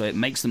well, so it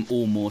makes them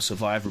all more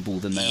survivable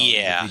than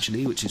they are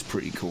individually, which is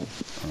pretty cool.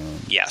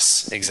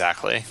 Yes,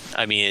 exactly.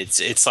 I mean,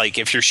 it's like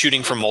if you're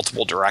shooting from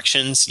multiple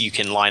directions, you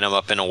can line them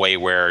up in a way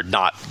where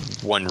not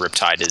one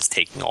Riptide is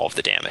taking all of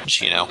the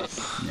damage. You know?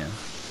 Yeah.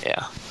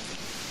 Yeah.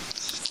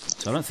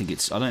 So I don't think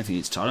it's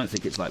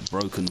like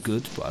broken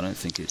good, but I don't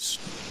think it's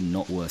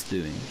not worth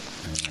doing.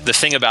 The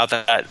thing about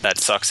that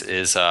sucks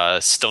is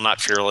still not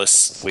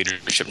fearless.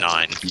 Leadership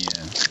 9. Yeah.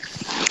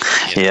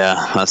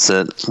 Yeah, that's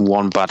it.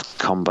 One bad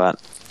combat.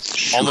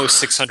 Almost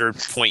 600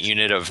 point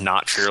unit of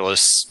not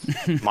fearless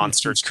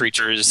monsters,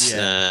 creatures.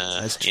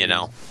 That's true. You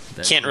know,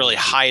 That's can't really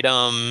true. hide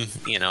them.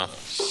 You know.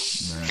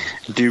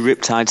 Do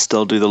Riptides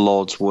still do the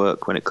Lord's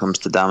work when it comes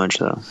to damage,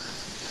 though?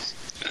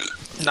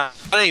 Not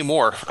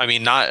anymore. I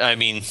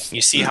mean,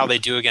 you see how they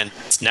do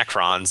against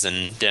Necrons,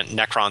 and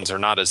Necrons are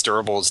not as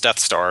durable as Death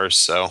Stars.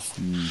 So,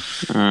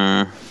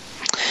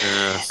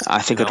 I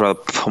think I'd rather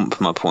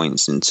pump my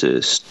points into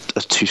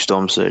 2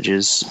 Storm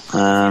Surges. If you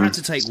had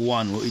to take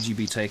one, what would you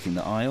be taking?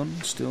 The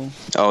Ion still?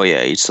 Oh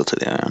yeah, you'd still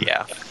take the Ion.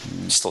 yeah,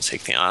 still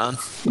take the Ion.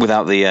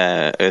 Without the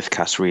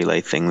Earthcast relay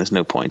thing, there's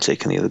no point in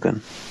taking the other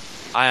gun.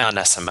 Ion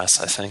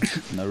SMS, I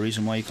think. No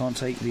reason why you can't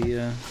take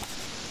your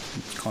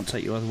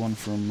other one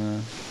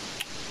from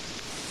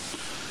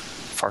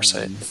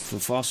Farsight. for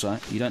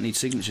Farsight. You don't need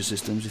signature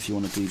systems if you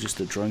want to do just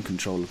the drone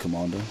controller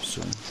commander.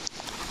 So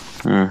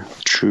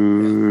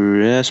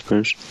True, yeah, I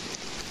suppose.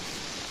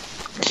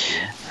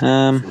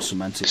 for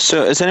semantics.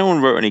 So, has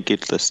anyone wrote any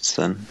guild lists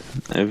then?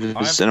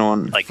 Has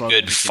anyone? Like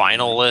good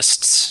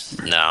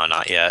finalists? No,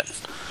 not yet.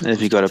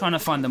 Have you got a? Trying to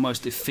find the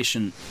most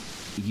efficient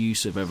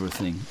use of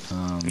everything.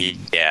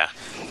 Yeah.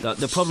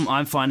 The problem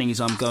I'm finding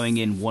is I'm going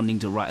in wanting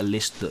to write a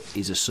list that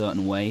is a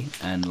certain way,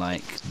 and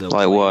like the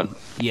Like way, what?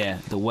 Yeah,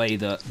 the way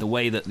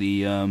that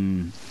the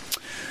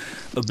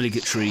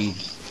obligatory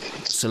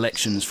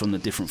selections from the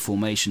different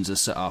formations are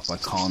set up. I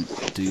can't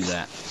do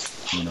that.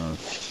 You know.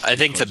 I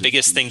think the Because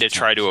biggest it's thing to huge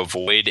try to tax.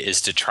 avoid is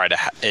to try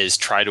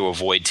to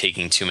avoid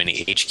taking too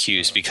many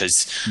HQs,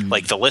 because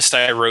like the list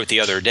I wrote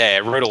the other day, I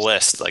wrote a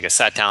list, like I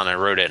sat down and I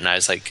wrote it, and I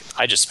was like,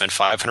 I just spent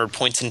 500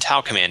 points in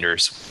Tau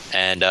commanders,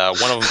 and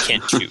one of them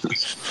can't shoot.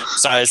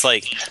 So I was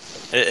like,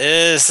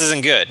 this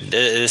isn't good.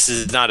 This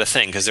is not a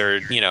thing, because they're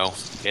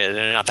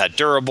not that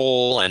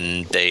durable,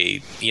 and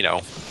they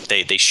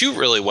shoot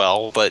really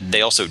well, but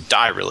they also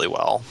die really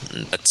well.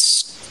 And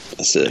that's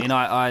it. I mean,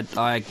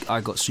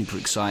 I got super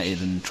excited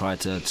and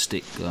tried to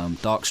stick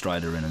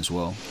Darkstrider in as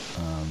well.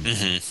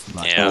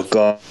 yeah. Oh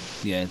god,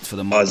 Yeah, for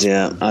the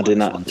yeah, I did minus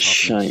not one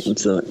shite toughness.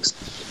 into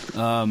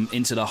that.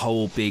 Into the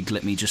whole big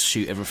let me just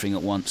shoot everything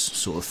at once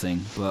sort of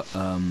thing. But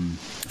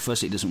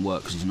firstly, it doesn't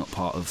work because he's not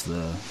part of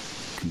the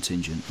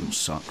contingent, which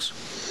sucks.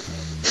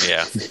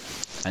 Yeah.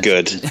 And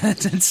Good.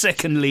 And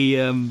secondly,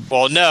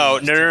 Well, no.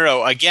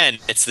 Again,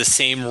 it's the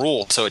same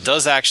rule, so it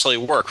does actually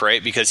work,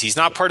 right? Because he's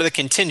not part of the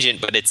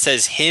contingent, but it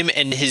says him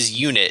and his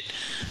unit.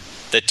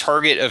 The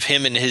target of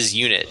him and his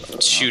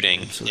unit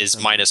shooting so is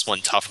it's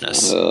 -1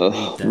 toughness.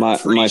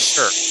 My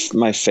sure.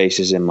 my face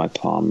is in my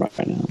palm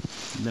right now.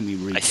 let me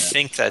read. I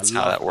think that's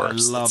how that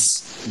works. I love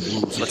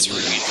rules. let's It's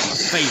read. my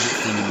favorite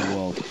thing in the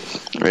world.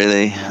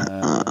 Really?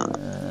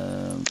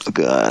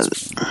 God.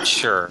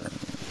 Sure.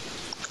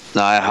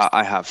 No,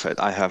 I have heard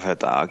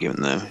that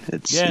argument though.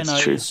 It's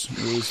true. It's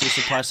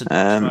the price of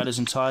Dark Strider's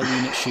entire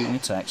unit shooting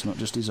attacks, not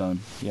just his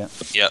own. Yeah.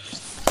 Yep.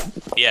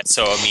 Yeah,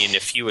 so I mean,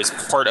 if he was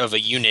part of a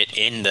unit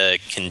in the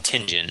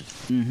contingent,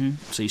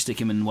 so you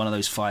stick him in one of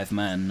those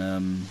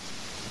 5-man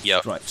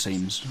strike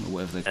teams or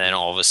whatever. And then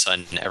all of a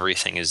sudden,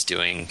 everything is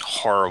doing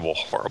horrible,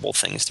 horrible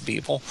things to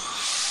people.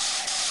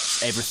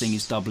 Everything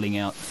is doubling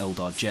out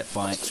Eldar jet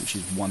bikes, which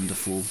is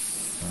wonderful.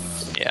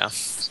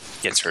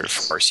 Gets rid of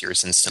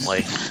Farseers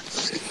instantly.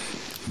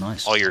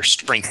 Nice. All your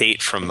strength 8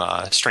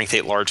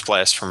 large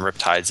blast from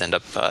Riptides end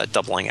up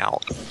doubling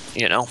out.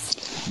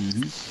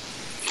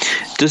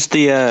 Does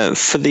the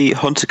for the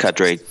Hunter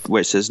Cadre,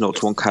 where it says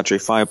 0-1 Cadre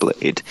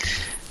Fireblade,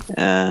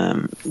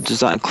 does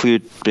that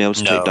include being able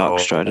to take Dark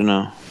Strider?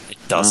 No, it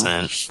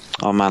doesn't.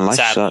 No. Oh man, life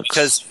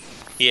sucks.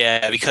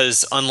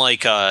 Because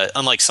unlike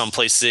some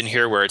places in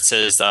here where it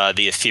says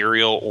the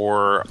Ethereal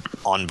or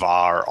Anva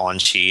or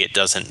Anchi, it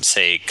doesn't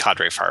say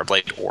Cadre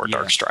Fireblade or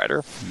Dark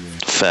Strider. Yeah.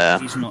 Fair.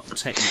 He's not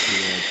technically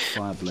a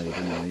Fireblade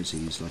anyway, is he?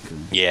 He's like a...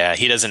 Yeah,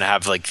 he doesn't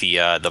have like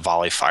the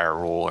volley fire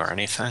rule or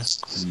anything.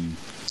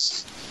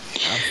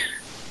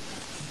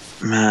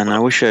 Man, I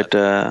wish I'd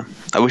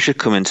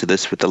come into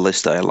this with the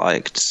list I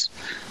liked.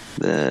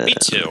 Me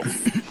too.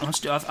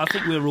 I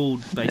think we're all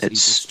basically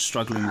just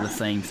struggling with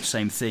the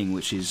same thing,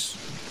 which is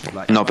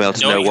like not be able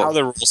to know how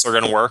the rules are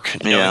going to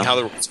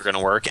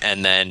work,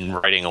 and then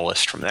writing a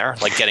list from there,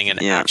 like getting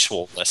an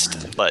actual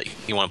list that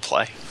you want to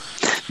play.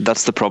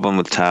 That's the problem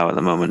with Tau at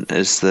the moment,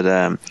 is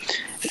that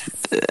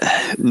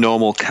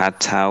normal CAD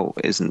Tau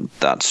isn't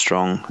that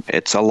strong.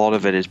 It's a lot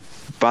of it is,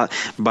 but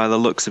by the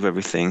looks of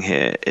everything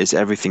here,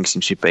 everything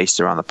seems to be based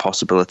around the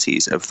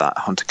possibilities of that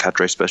Hunter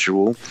Cadre special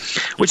rule,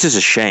 which is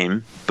a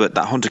shame. But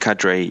that Hunter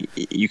Cadre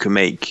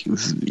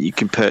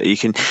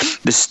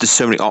there's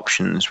so many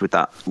options with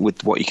that,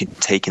 with what you can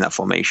take in that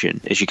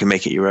formation, is you can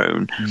make it your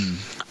own.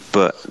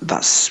 But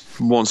that's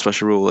one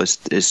special rule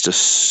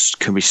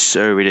can be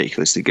so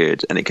ridiculously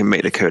good, and it can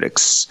make the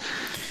Codex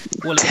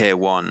tier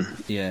 1.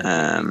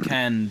 Yeah,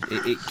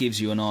 it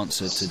gives you an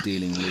answer to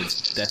dealing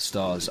with Death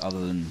Stars other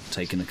than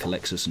taking a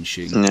Colexus and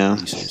shooting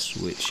pieces,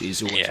 which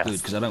is always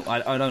good, because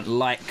I don't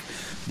like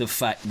the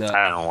fact that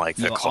I don't like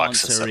the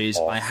Colexus answer is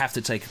all. I have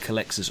to take a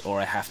Colexus or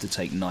I have to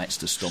take Knights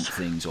to stomp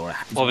things,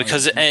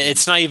 because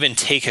it's not even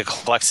take a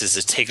Colexus,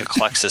 it's take a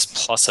Colexus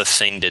plus a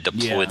thing to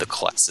deploy the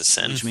Colexus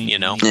in, which means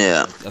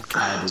a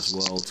CAD as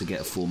well to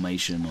get a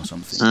formation or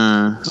something.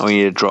 Or you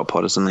need a drop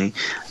pod or something,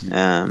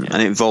 and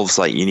it involves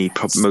like you need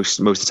most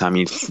of the time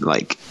you need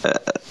like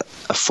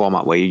a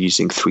format where you're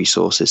using 3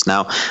 sources.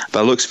 Now, by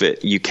the looks of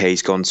it,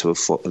 UK's gone to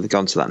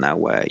that now,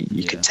 where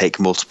you can take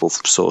multiple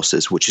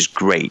sources, which is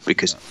great,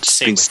 because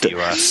being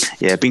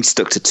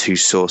stuck to 2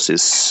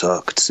 sources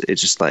sucked.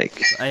 It's just like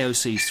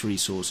AOC's 3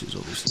 sources,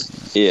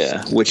 obviously.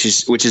 Yeah, which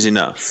is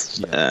enough.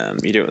 Yeah.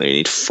 You don't really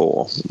need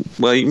 4.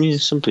 Well,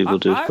 some people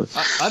do.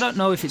 I don't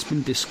know if it's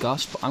been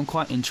discussed, but I'm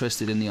quite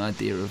interested in the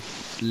idea of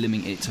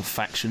limiting it to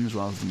factions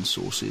rather than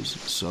sources.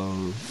 So,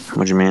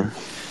 what do you mean?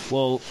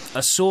 Well,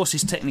 a source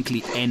is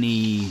technically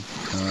any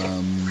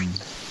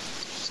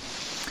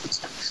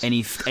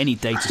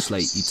data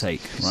slate you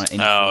take, right?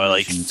 Any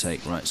information you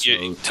take, right? So,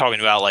 you're talking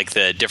about like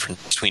the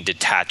difference between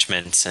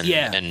detachments and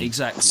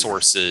exactly.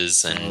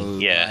 sources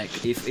and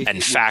like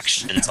if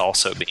factions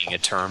also being a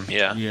term,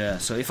 Yeah.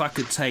 So if I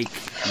could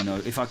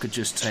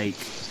just take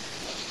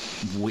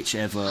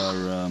whichever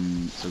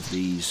of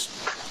these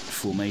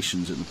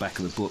formations at the back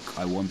of the book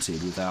I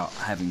wanted without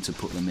having to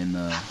put them in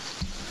the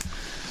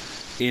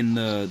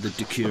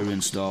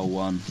Decurion style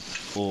one,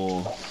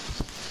 or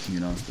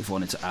if I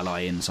wanted to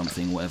ally in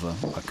something, whatever,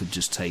 I could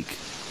just take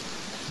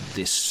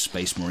this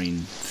Space Marine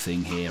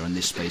thing here and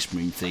this Space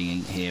Marine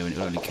thing here, and it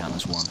would only count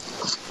as one.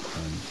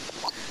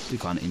 It'd be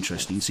kind of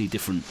interesting. You see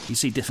different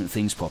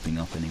things popping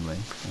up anyway.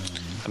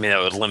 I mean, that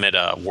would limit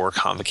War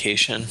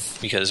Convocation,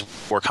 because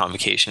War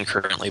Convocation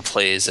currently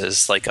plays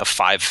as like a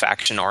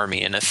 5-faction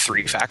army in a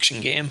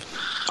 3-faction game.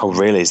 Oh,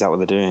 really? Is that what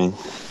they're doing?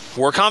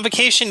 War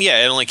Convocation,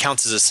 it only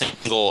counts as a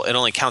single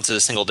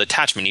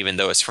detachment, even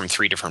though it's from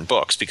 3 different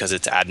books, because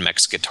it's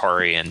Admex,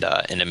 Skitarii,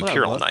 and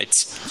Imperial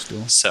Knights.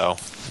 Still. So,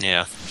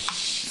 yeah.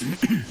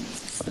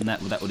 And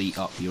that would eat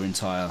up your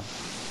entire.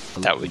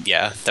 That would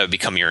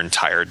become your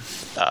entire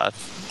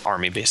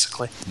army,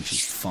 basically. Which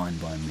is fine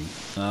by me.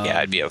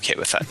 I'd be okay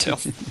with that too.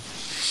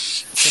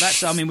 So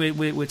that's. I mean,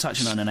 we're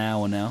touching on an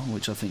hour now,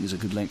 which I think is a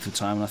good length of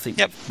time, and I think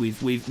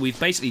we've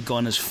basically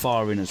gone as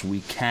far in as we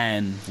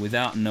can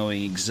without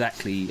knowing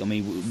exactly. I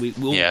mean,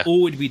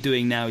 all we'd be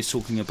doing now is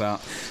talking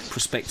about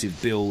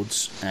prospective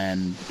builds,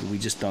 and we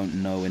just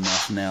don't know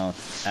enough now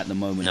at the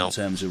moment in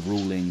terms of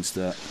rulings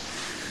to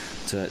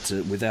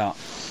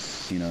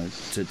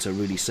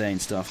really saying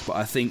stuff. But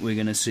I think we're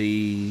going to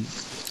see.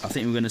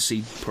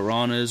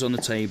 Piranhas on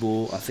the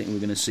table. I think we're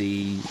going to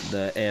see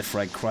the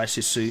Airfrag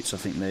Crisis suits. I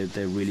think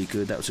they're really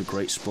good. That was a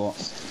great spot.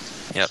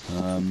 Yep.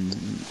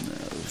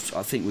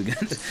 I think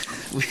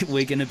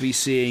we're going to be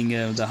seeing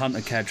the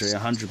Hunter Cadre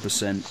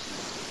 100%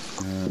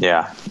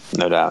 Yeah,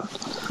 no doubt.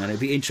 And it'd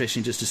be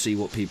interesting just to see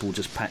what people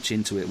just patch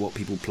into it, what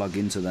people plug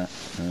into that.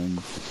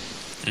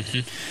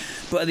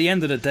 But at the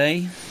end of the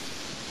day,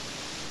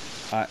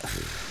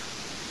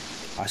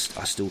 I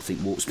still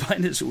think warp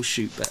spiders will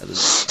shoot better than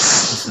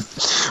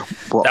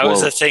that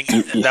was the thing.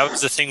 That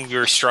was the thing we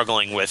were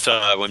struggling with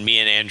when me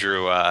and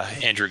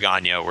Andrew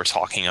Gagne were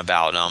talking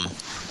about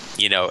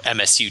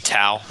MSU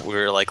Tau. We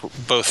were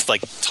both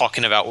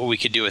talking about what we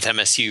could do with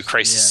MSU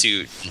Crisis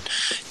Suit, and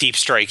deep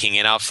striking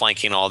and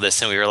outflanking and all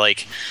this, and we were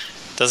like,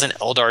 doesn't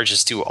Eldar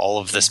just do all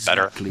of this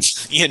better?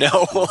 Unless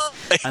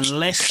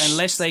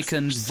they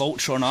can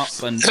Voltron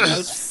up and.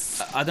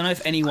 I don't know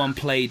if anyone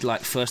played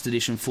first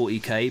edition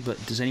 40k,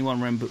 but does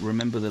anyone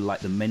remember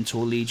the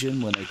Mentor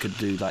Legion when they could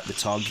do the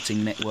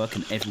targeting network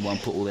and everyone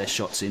put all their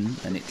shots in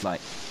and it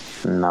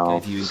no.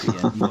 gave you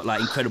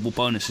got incredible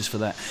bonuses for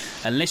that.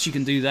 Unless you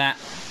can do that,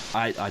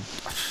 I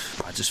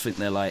just think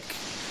they're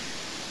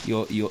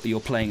you're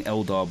playing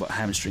Eldar but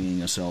hamstringing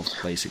yourself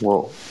basically.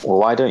 Well,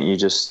 why don't you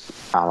just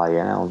ally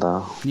in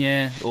Eldar?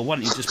 Yeah, or why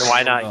don't you just?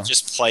 Why not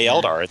just play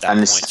Eldar at that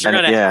point? You're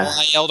gonna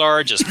ally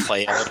Eldar, just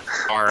play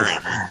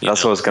Eldar.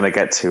 That's what I was gonna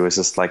get to. Is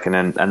just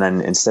and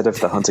then instead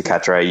of the Hunter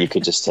Cadre, you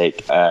could just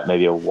take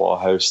maybe a War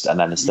Host, and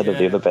then instead of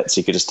the other bits,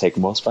 you could just take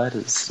more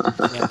spiders.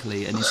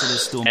 Exactly, and instead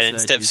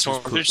of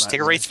Storm Surge, just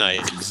take a Wraith Knight.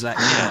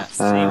 Exactly. Yeah.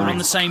 See, we're on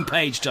the same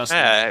page, Justin.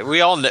 Yeah,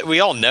 we all know.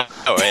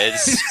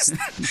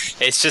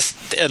 It's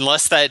just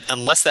unless that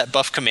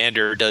buff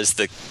commander does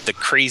the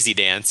crazy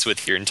dance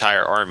with your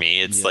entire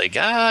army, it's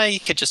you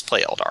could just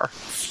play Eldar.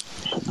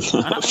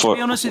 And to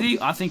be honest with you,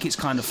 I think it's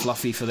kind of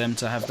fluffy for them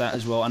to have that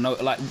as well. I know,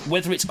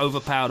 whether it's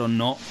overpowered or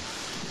not,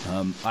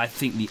 I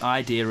think the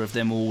idea of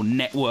them all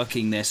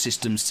networking their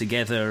systems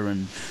together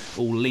and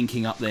all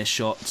linking up their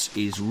shots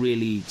is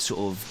really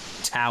sort of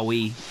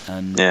Towie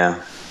and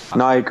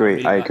I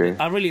agree.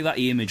 I really like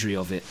the imagery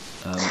of it.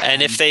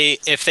 And if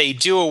they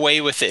do away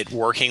with it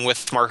working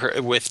with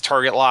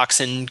target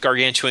locks and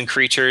gargantuan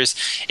creatures,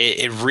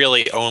 it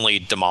really only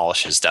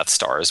demolishes Death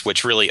Stars,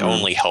 which really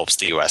only helps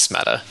the US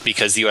meta,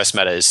 because the US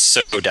meta is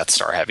so Death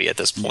Star heavy at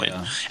this point.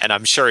 Yeah. And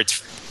I'm sure it's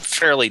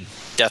fairly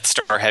Death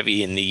Star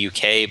heavy in the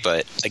UK,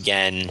 but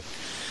again,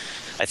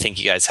 I think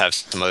you guys have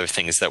some other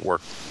things that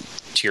work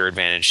to your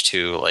advantage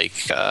too, like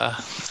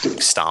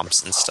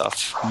stomps and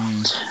stuff.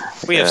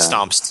 We have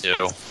stomps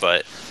too,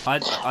 but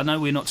I know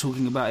we're not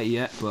talking about it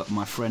yet, but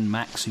my friend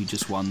Max, who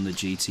just won the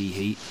GT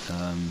Heat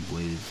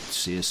with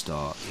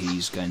Searstar,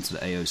 he's going to the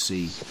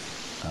AOC.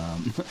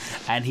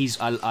 And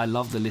I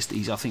love the list.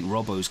 I think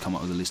Robbo's come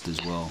up with a list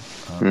as well.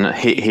 No,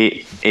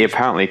 he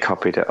apparently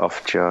copied it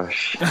off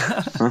Josh.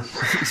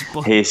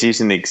 He's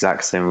using the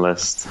exact same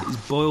list. He's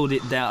boiled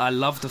it down. I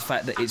love the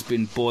fact that it's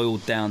been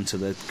boiled down to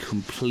the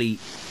complete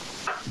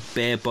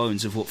bare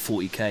bones of what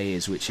 40k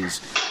is, which is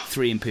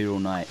 3 Imperial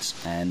Knights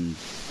and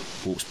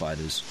Warp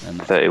Spiders and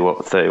 30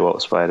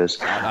 warp spiders.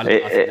 I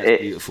think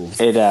that's beautiful.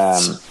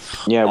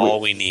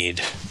 All we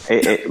need.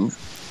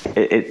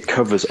 It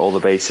covers all the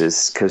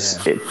bases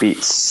because it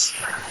beats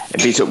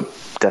up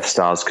Death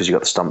Stars because you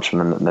got the stomps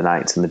from the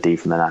Knights and the D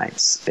from the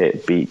Knights.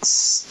 It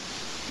beats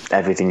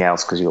everything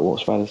else because you got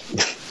Warp Spiders.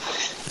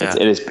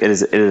 It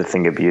is a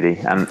thing of beauty,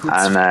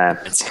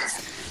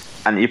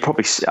 and you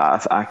probably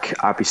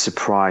I'd be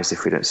surprised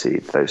if we don't see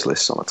those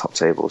lists on the top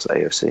tables at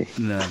AOC.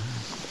 No.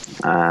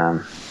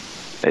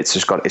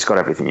 It's got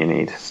everything you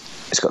need.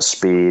 It's got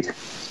speed.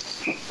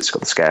 It's got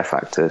the scare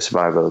factor,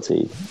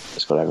 survivability.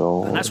 It's got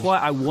everything. And that's why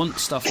I want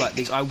stuff like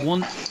this. I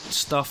want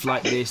stuff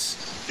like this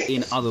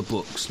in other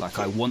books.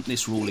 I want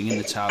this ruling in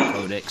the Tau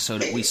Codex so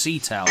that we see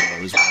Tau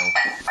there as well.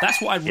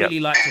 That's what I really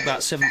liked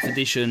about 7th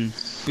edition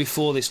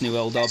before this new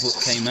Eldar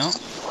book came out.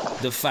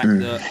 The fact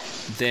that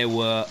there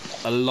were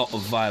a lot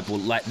of viable,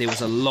 there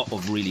was a lot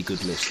of really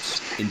good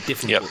lists in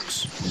different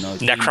books.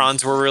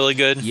 Necrons were really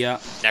good. Yeah.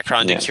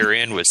 Necron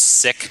Decurion was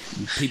sick.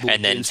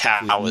 And then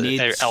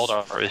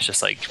Eldar was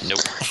just nope.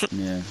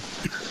 Yeah.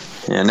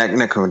 Yeah,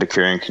 Necron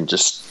Decurion can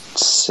just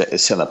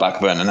sit on the back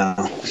burner now.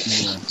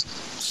 Yeah.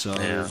 So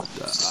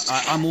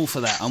I'm all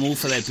for that. I'm all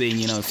for there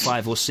being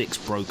 5 or 6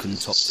 broken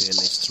top tier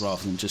lists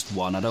rather than just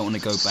one. I don't want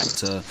to go back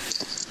to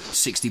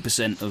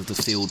 60% of the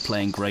field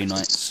playing Grey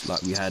Knights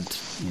like we had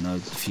a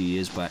few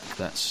years back.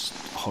 That's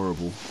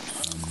horrible.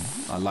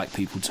 I like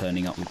people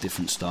turning up with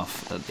different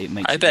stuff. It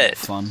makes it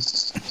fun.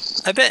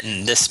 I bet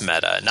in this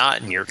meta,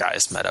 not in your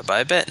guys' meta, but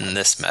I bet in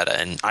this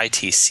meta, in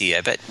ITC,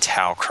 I bet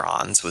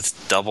Taucrons with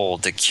double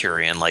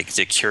Decurion,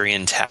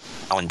 Decurion Tau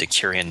and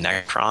Decurion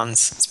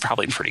Necrons, it's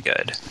probably pretty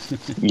good.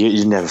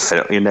 You never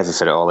fit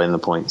it all in the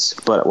points.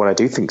 But what I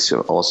do think is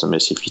awesome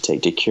is if you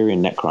take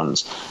Decurion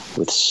Necrons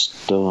with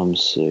Storm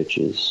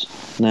Surges.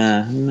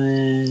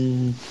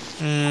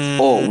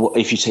 Or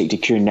if you take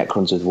Decurion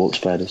Necrons with Warp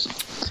Spiders.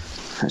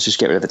 Let's just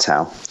get rid of the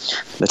Tau.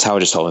 The Tau are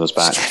just holding us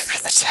back.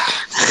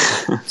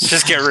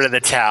 Just get rid of the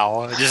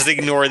Tau. Just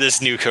ignore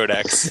this new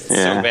codex. It's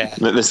so bad.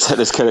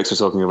 This codex we're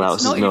talking about.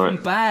 It's not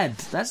even bad.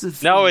 That's the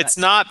thing. No, it's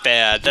not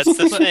bad. That's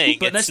the thing.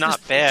 But it's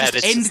not bad.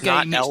 It's just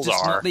not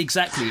Eldar.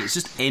 Exactly. It's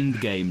just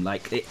endgame.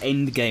 Like,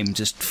 endgame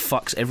just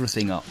fucks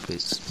everything up.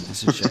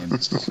 It's a shame.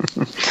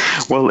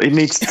 Well, it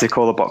needs to tick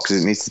all the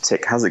boxes. It needs to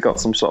tick. Has it got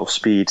some sort of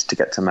speed to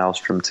get to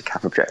Maelstrom to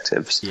cap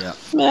objectives? Yeah.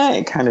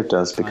 It kind of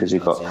does, because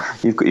you've got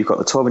the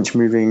 12-inch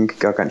moving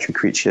gargantuan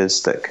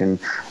creatures that can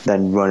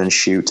then run and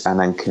shoot, and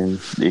then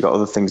you've got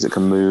other things that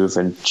can move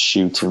and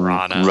shoot and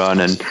run,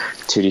 and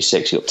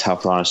 2d6. You've got Tau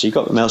Piranha. So you've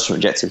got the Maelstrom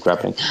objective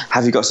grabbing.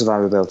 Have you got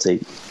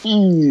survivability?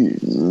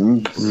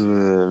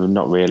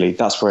 Not really.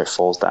 That's where it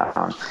falls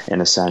down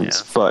in a sense.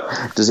 Yeah.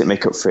 But does it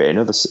make up for it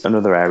in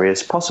other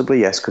areas?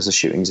 Possibly yes, because the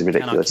shooting's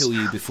ridiculous. Can I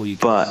kill you before you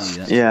but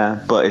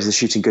is the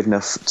shooting good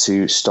enough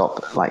to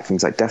stop like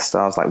things like Death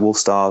Stars, like Wolf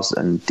Stars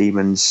and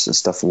demons and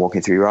stuff from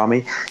walking through your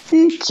army?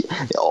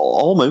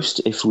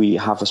 Almost, if we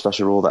have a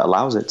special rule that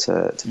allows it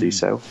to do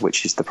so,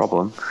 which is the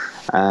problem.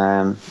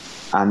 And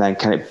then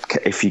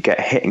if you get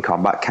hit in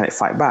combat, can it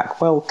fight back?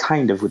 Well,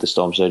 kind of with the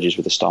Storm Surges,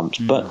 with the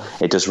Stomps, but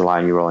it does rely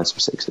on you rolling some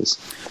 6s,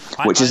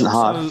 which isn't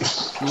hard. I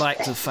also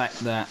like the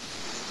fact that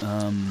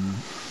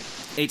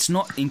it's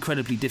not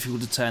incredibly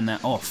difficult to turn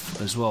that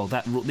off as well.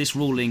 This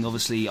ruling,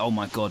 obviously, oh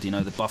my god,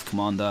 the buff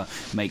commander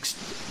makes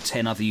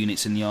 10 other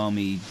units in the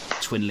army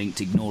twin-linked,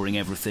 ignoring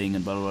everything,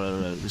 and blah, blah,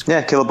 blah, blah.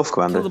 Yeah, kill the buff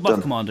commander. Kill the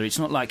buff commander. It's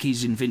not like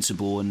he's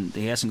invincible and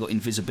he hasn't got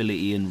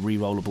invisibility and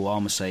re-rollable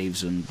armor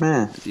saves, and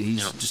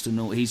he's just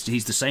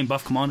he's the same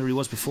buff commander he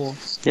was before.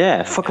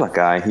 Yeah, fuck that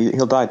guy.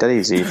 He'll die dead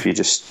easy if you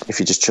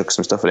just chuck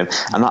some stuff at him,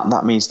 and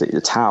that means that the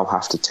Tau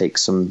have to take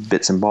some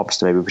bits and bobs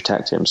to maybe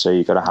protect him. So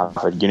you've got to have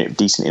a unit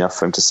decent enough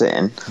for him to sit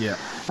in. Yeah.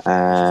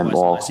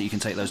 Or nice that you can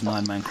take those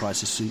 9-man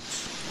crisis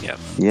suits. Yeah.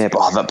 Yeah, but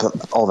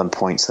all them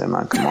points though,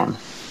 man. Come on.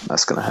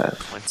 That's going to hurt.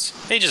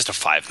 Maybe just a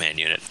 5-man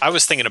unit. I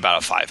was thinking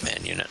about a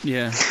 5-man unit.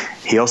 Yeah.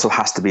 He also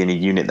has to be in a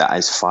unit that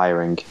is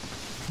firing.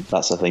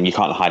 That's the thing. You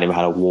can't hide him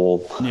behind a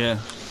wall. Yeah.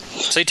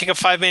 So you take a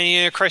 5-man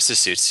unit of crisis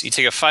suits. You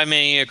take a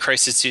 5-man unit of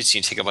crisis suits,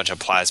 you take a bunch of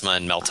plasma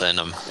and melt in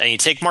them. And you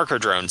take marker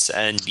drones,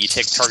 and you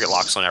take target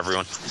locks on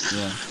everyone.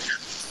 Yeah.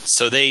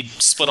 So they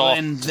split off,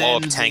 blow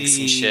up tanks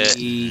and shit.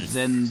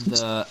 Then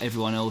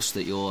everyone else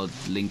that you're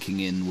linking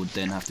in would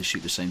then have to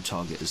shoot the same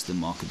target as the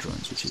marker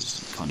drones, which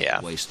is kind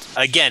of a waste.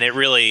 Again,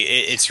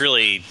 it's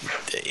really,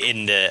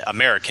 in the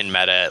American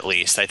meta at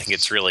least, I think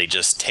it's really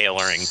just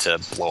tailoring to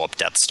blow up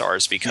Death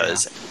Stars,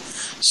 because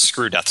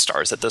screw Death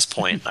Stars at this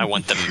point. I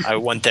want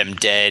them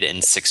dead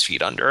and 6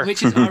 feet under.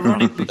 Which is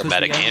ironic, because the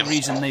only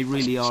reason they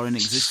really are in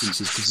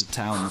existence is because of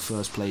Tau in the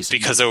first place.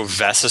 Because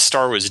Ovessa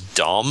Star was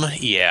dumb?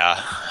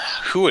 Yeah.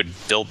 Who would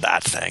build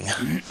that thing?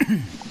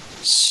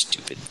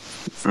 Stupid.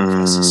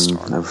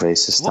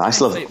 Ovessa Star. I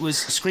love it. Was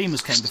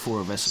Screamers came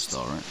before Ovessa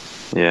Star, right?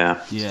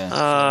 Yeah.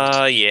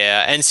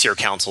 Yeah. And Seer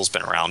Council's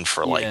been around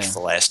for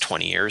the last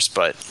 20 years,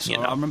 but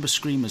I remember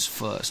Screamers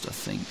first. I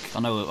think I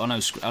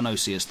know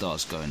Seer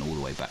Star's going all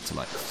the way back to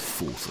like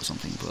 4th or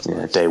something. But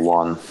day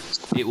 1.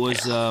 It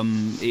was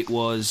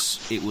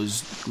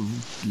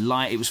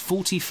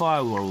 40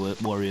 fire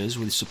warriors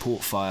with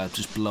support fire,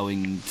 just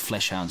blowing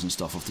flesh hounds and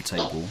stuff off the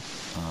table.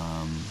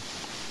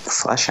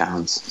 Flesh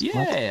hounds?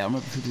 Yeah, I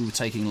remember people were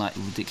taking like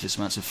ridiculous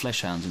amounts of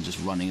flesh hounds and just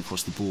running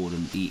across the board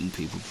and eating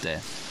people to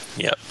death.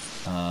 Yep.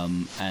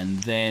 And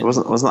then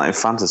wasn't that in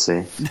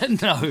fantasy?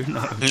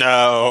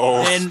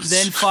 No.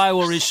 Then Fire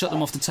Warriors shut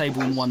them off the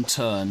table in one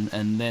turn,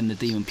 and then the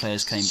Demon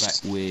players came back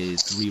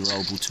with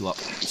re-rollable 2-up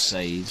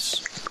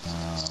saves,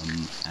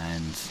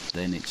 and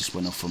then it just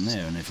went off from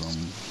there, and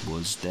everyone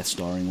was Death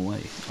Starring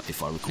away,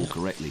 if I recall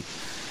correctly.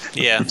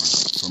 Yeah.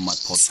 From my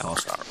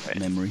podcast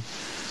memory.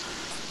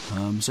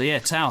 So yeah,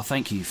 Tau,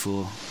 thank you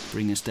for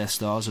bringing us Death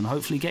Stars and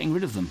hopefully getting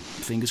rid of them.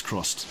 Fingers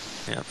crossed.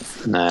 Yeah.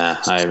 Nah,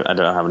 I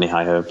don't have any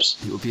high hopes.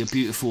 It would be a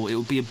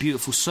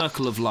beautiful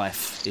circle of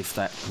life if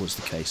that was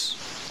the case.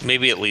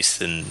 Maybe at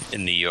least in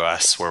the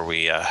US, where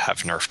we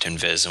have nerfed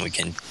Invis and we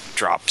can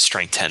drop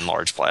strength 10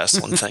 large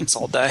blasts on things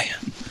all day.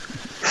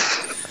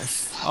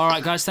 All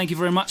right, guys, thank you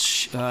very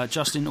much.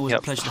 Justin, always a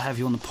pleasure to have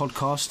you on the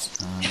podcast.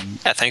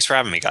 Thanks for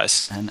having me,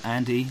 guys. And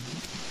Andy,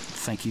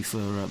 thank you for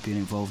being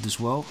involved as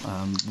well.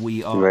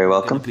 We are very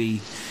welcome. Going to be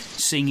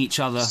seeing each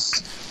other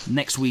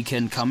next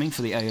weekend coming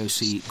for the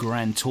AOC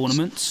Grand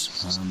Tournament.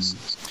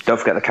 Don't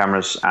forget the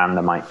cameras and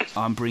the mic.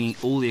 I'm bringing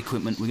all the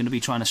equipment. We're going to be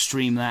trying to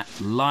stream that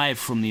live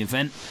from the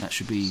event. That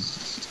should be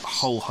a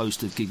whole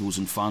host of giggles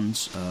and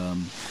funs.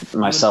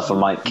 Myself and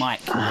Mike.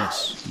 Mike,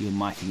 yes. You and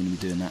Mike are going to be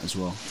doing that as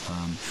well.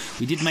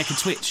 We did make a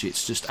Twitch.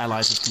 It's just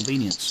Allies of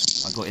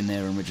Convenience. I got in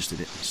there and registered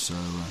it. So,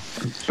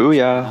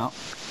 booyah.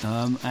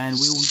 And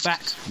we will be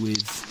back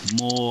with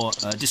more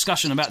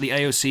discussion about the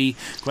AOC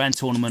Grand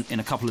Tournament in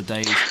a couple of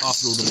days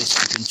after all the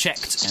lists have been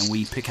checked and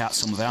we pick out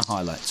some of our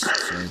highlights.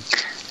 So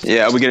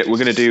Yeah, we're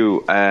gonna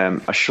do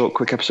a short,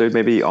 quick episode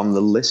maybe on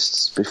the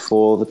lists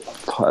before the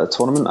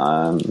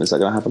tournament. Is that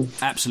gonna happen?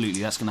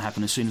 Absolutely, that's going to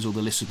happen as soon as all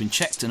the lists have been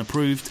checked and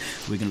approved.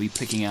 We're going to be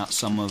picking out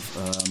some of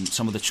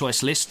the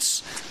choice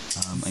lists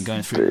and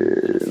going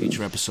through a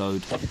future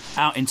episode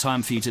out in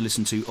time for you to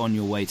listen to on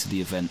your way to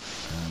the event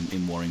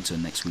in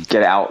Warrington next week.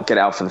 Get it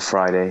out for the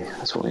Friday.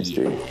 That's what we need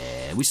to do.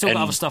 Yeah, we still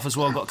got other stuff as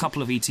well. We've got a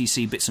couple of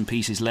ETC bits and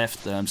pieces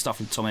left. Stuff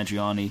with Tom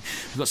Adriani.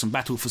 We've got some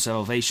Battle for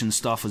Salvation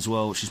stuff as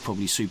well, which is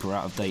probably super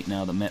out of date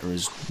now that meta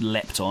has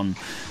leapt on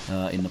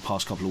in the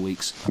past couple of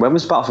weeks. When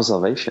was Battle for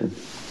Salvation?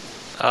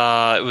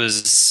 It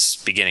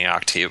was beginning of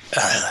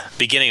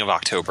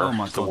October. Oh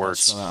my god, the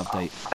words. that's so out of date.